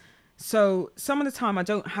once. So some of the time I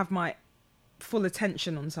don't have my full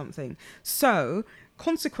attention on something. So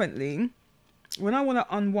consequently, when I want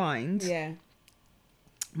to unwind,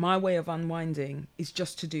 my way of unwinding is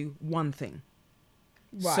just to do one thing.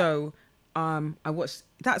 Right. So I watched.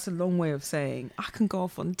 That's a long way of saying I can go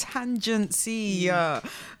off on tangents. I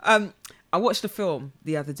watched a film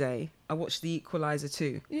the other day. I watched The Equalizer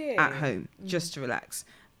 2 at home just to relax.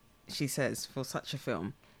 She says for such a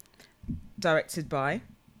film, directed by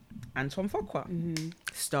Antoine Fuqua,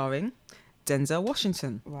 starring Denzel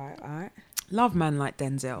Washington. Right. Love man like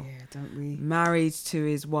Denzel. Yeah, don't we? Married to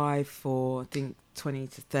his wife for I think 20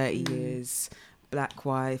 to 30 years. Black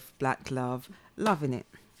wife, black love, loving it.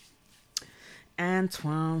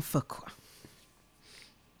 Antoine Fuqua.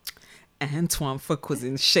 Antoine Fuck was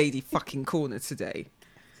in shady fucking corner today.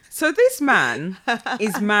 So this man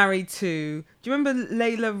is married to, do you remember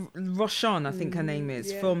Layla Rochon, I think her name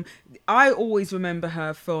is, from, I always remember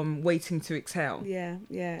her from Waiting to Exhale.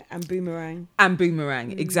 Yeah, and Boomerang. And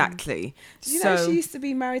Boomerang, exactly. Do you know she used to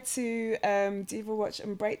be married to, do you ever watch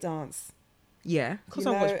Breakdance? Yeah, because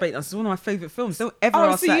I watch Breakdance. It's one of my favourite films. Don't ever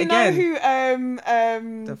ask that again. Oh, so you know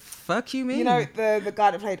who... the fuck you mean? You know the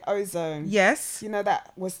guy that played Ozone? Yes. You know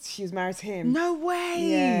she was married to him? No way.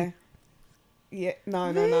 Yeah. Yeah,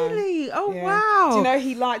 no. Really? Oh, yeah. wow. Do you know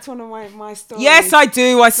he liked one of my stories? Yes, I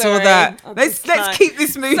do. I saw that. Let's keep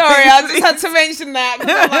this moving. Sorry, I just had to mention that.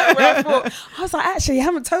 I was like, actually, you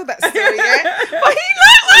haven't told that story yet. But he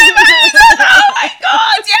liked one of those. Oh my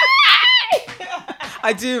God, yeah!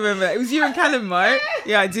 I do remember. It was you and Callum, right?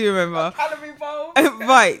 Yeah, I do remember. Callum involved.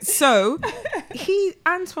 Right, so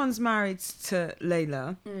Antoine's married to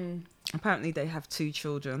Layla. Apparently they have 2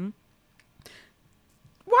 children.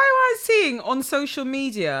 Why am I seeing on social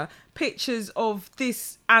media pictures of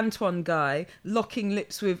this Antoine guy locking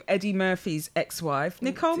lips with Eddie Murphy's ex-wife,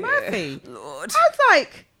 Nicole Murphy? Lord. I was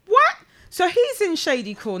like, what? So he's in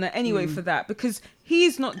shady corner anyway for that, because he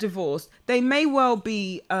is not divorced. They may well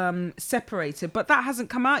be separated, but that hasn't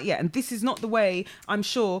come out yet. And this is not the way I'm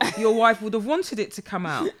sure your wife would have wanted it to come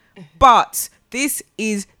out. But this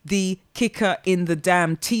is the kicker in the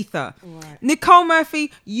damn teether. Right. Nicole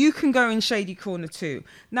Murphy, you can go in shady corner too.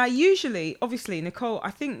 Now, usually, obviously,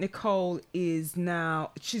 I think Nicole is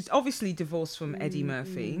now, she's obviously divorced from Eddie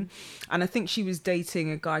Murphy. And I think she was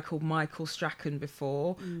dating a guy called Michael Strachan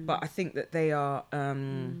before. But I think that they are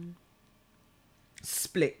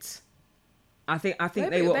split. I think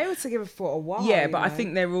they were together for a while. Yeah, but I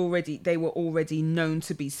think they were already known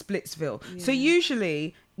to be Splitsville. Yeah. So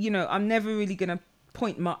usually, I'm never really gonna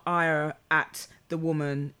point my ire at the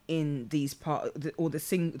woman in these or the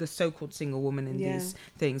so-called single woman in these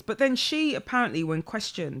things. But then she apparently, when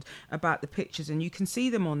questioned about the pictures, and you can see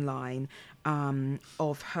them online,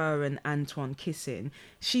 of her and Antoine kissing,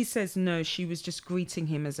 she says no, she was just greeting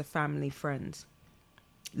him as a family friend.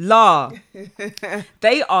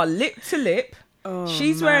 They are lip to lip. Oh,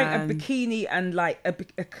 she's wearing a bikini and like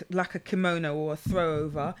a kimono or a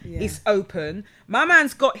throwover. It's open. My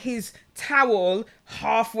man's got his towel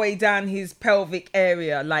halfway down his pelvic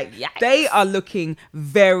area. Like, they are looking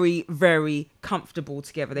very, very comfortable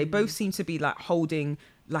together. They both seem to be like holding,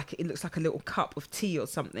 like, it looks like a little cup of tea or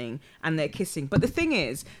something, and they're kissing. But the thing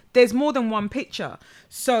is, there's more than one picture.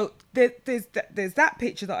 So there's that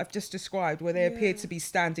picture that I've just described where they appear to be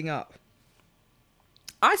standing up.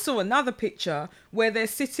 I saw another picture where they're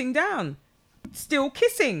sitting down, still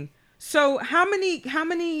kissing. So how many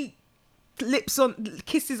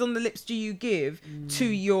kisses on the lips do you give to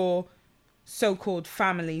your so-called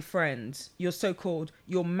family friend,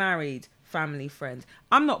 your married family friend?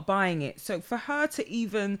 I'm not buying it. So for her to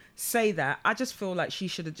even say that, I just feel like she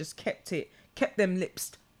should have just kept them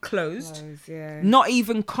lips closed. Not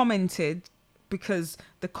even commented, because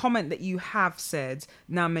the comment that you have said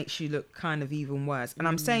now makes you look kind of even worse. And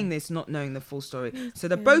I'm saying this not knowing the full story. So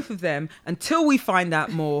the both of them, until we find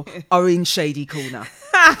out more, are in shady corner.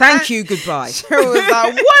 Thank you, goodbye. Cheryl was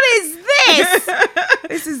like, what is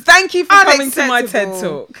this? Thank you for coming to my TED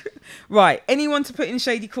Talk. Right, anyone to put in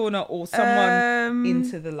shady corner or someone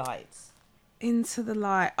into the light? Into the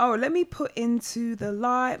light. Oh, let me put into the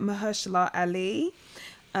light Mahershala Ali.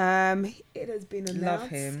 It has been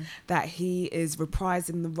announced that he is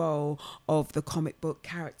reprising the role of the comic book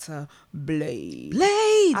character Blade.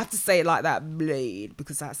 I have to say it like that, Blade,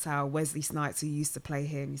 because that's how Wesley Snipes, who used to play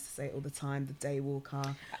him, used to say it all the time, the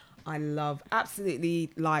Daywalker. I love Wesley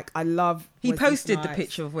posted Snipes. The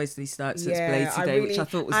picture of Wesley Snipes as Blade today, which I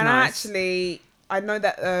thought was nice. And actually, I know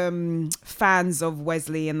that fans of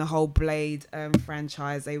Wesley and the whole Blade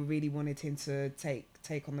franchise, they really wanted him to take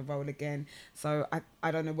on the role again. So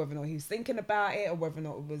I don't know whether or not he was thinking about it or whether or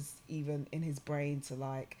not it was even in his brain to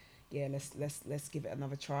let's give it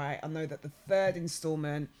another try. I know that the third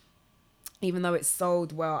installment, even though it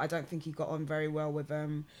sold well, I don't think he got on very well with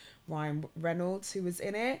Ryan Reynolds, who was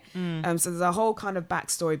in it. So there's a whole kind of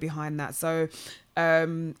backstory behind that. So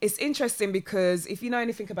it's interesting because if you know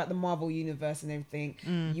anything about the Marvel universe and everything,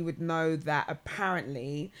 you would know that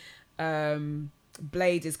apparently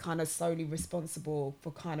Blade is kind of solely responsible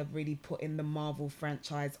for kind of really putting the Marvel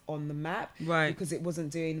franchise on the map, right? Because it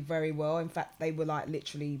wasn't doing very well. In fact, they were like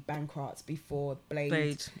literally bankrupt before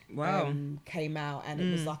Blade came out, and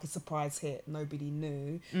it was like a surprise hit. Nobody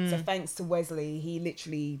knew. So thanks to Wesley, he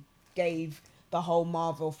literally gave the whole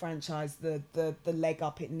Marvel franchise the leg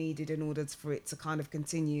up it needed in order for it to kind of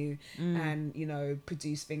continue and, you know,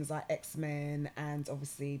 produce things like X-Men and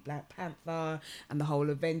obviously Black Panther and the whole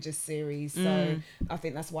Avengers series. So I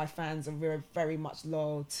think that's why fans are very, very much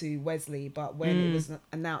loyal to Wesley. But when it was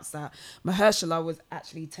announced that Mahershala was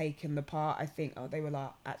actually taking the part, I think they were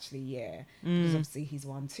like, actually, yeah, because obviously he's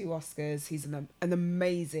won 2 Oscars. He's an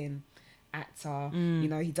amazing actor. You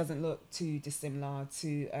know, he doesn't look too dissimilar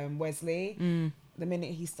to Wesley. The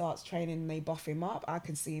minute he starts training and they buff him up, I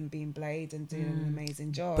can see him being Blade and doing an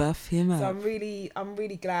amazing job. Buff him up. So I'm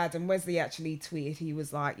really glad. And Wesley actually tweeted, he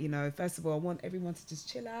was like, you know, first of all, I want everyone to just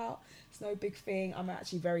chill out. It's no big thing. I'm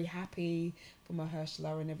actually very happy for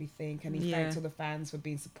Mahershala and everything. And he thanked all the fans for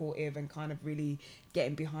being supportive and kind of really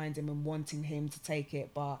getting behind him and wanting him to take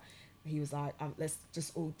it. But he was like, let's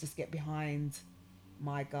just all just get behind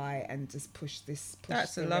my guy and just push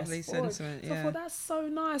that's a lovely sentiment. So I thought that's so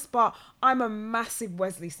nice. But I'm a massive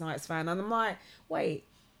Wesley Snipes fan, and I'm like, wait,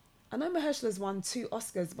 I know Mahershala's won 2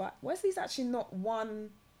 Oscars, but Wesley's actually not won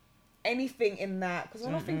anything in that. Because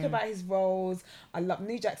when I think about his roles, I love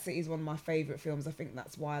New Jack City is one of my favorite films. I think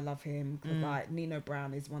that's why I love him, because like Nino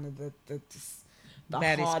Brown is one of the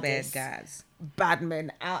baddest hardest bad guys, bad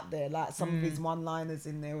men out there. Like some of his one-liners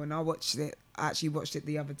in there. When I actually watched it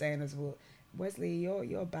the other day, and I was like, Wesley,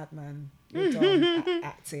 you're a bad man. You're done at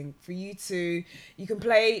acting. For you can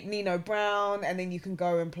play Nino Brown, and then you can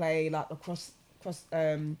go and play like a cross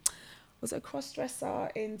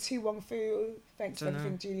dresser in Tu Wong Fu. Thanks for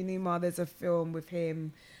everything, Julie Newmar. There's a film with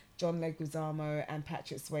him, John Leguizamo and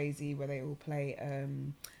Patrick Swayze, where they all play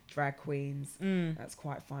drag queens. That's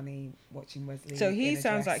quite funny watching Wesley. So he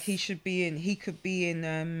sounds like he could be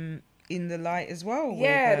in The Light as well.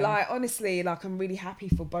 Yeah, like honestly, like I'm really happy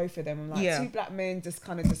for both of them. I'm like 2 black men just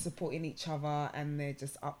kind of just supporting each other, and they're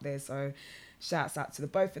just up there. So shouts out to the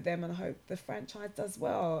both of them, and I hope the franchise does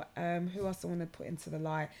well. Who else I want to put into the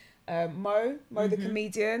light? Mo the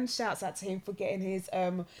comedian. Shouts out to him for getting his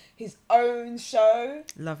own show.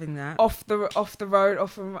 Loving that. Off the road,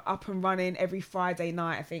 up and running every Friday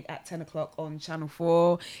night. I think at 10 o'clock on Channel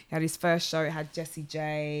 4. He had his first show. It had Jessie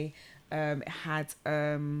J. It had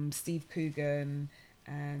Steve Coogan,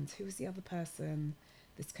 and who was the other person?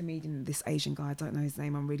 This comedian, this Asian guy, I don't know his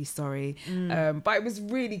name, I'm really sorry. But it was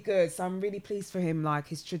really good, so I'm really pleased for him. Like,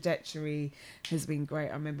 his trajectory has been great.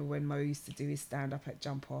 I remember when Mo used to do his stand-up at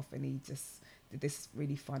Jump Off, and he just did this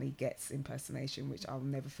really funny Gets impersonation, which I'll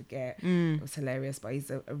never forget. It was hilarious, but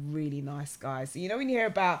he's a really nice guy. So, you know, when you hear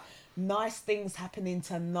about nice things happening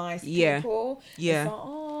to nice people, it's like,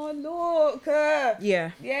 oh, look.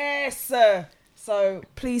 Yes. So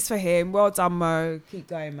pleased for him. Well done, Mo. Keep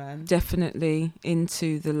going, man. Definitely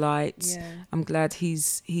into The Light. Yeah. I'm glad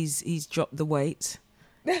he's dropped the weight.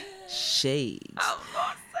 Shades. I'm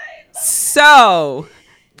not saying that. So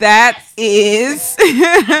that is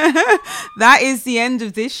that is the end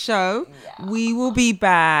of this show. Yeah. We will be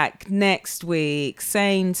back next week,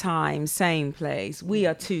 same time, same place. We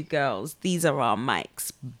are 2 girls. These are our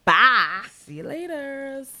mics. Bye. See you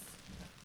later.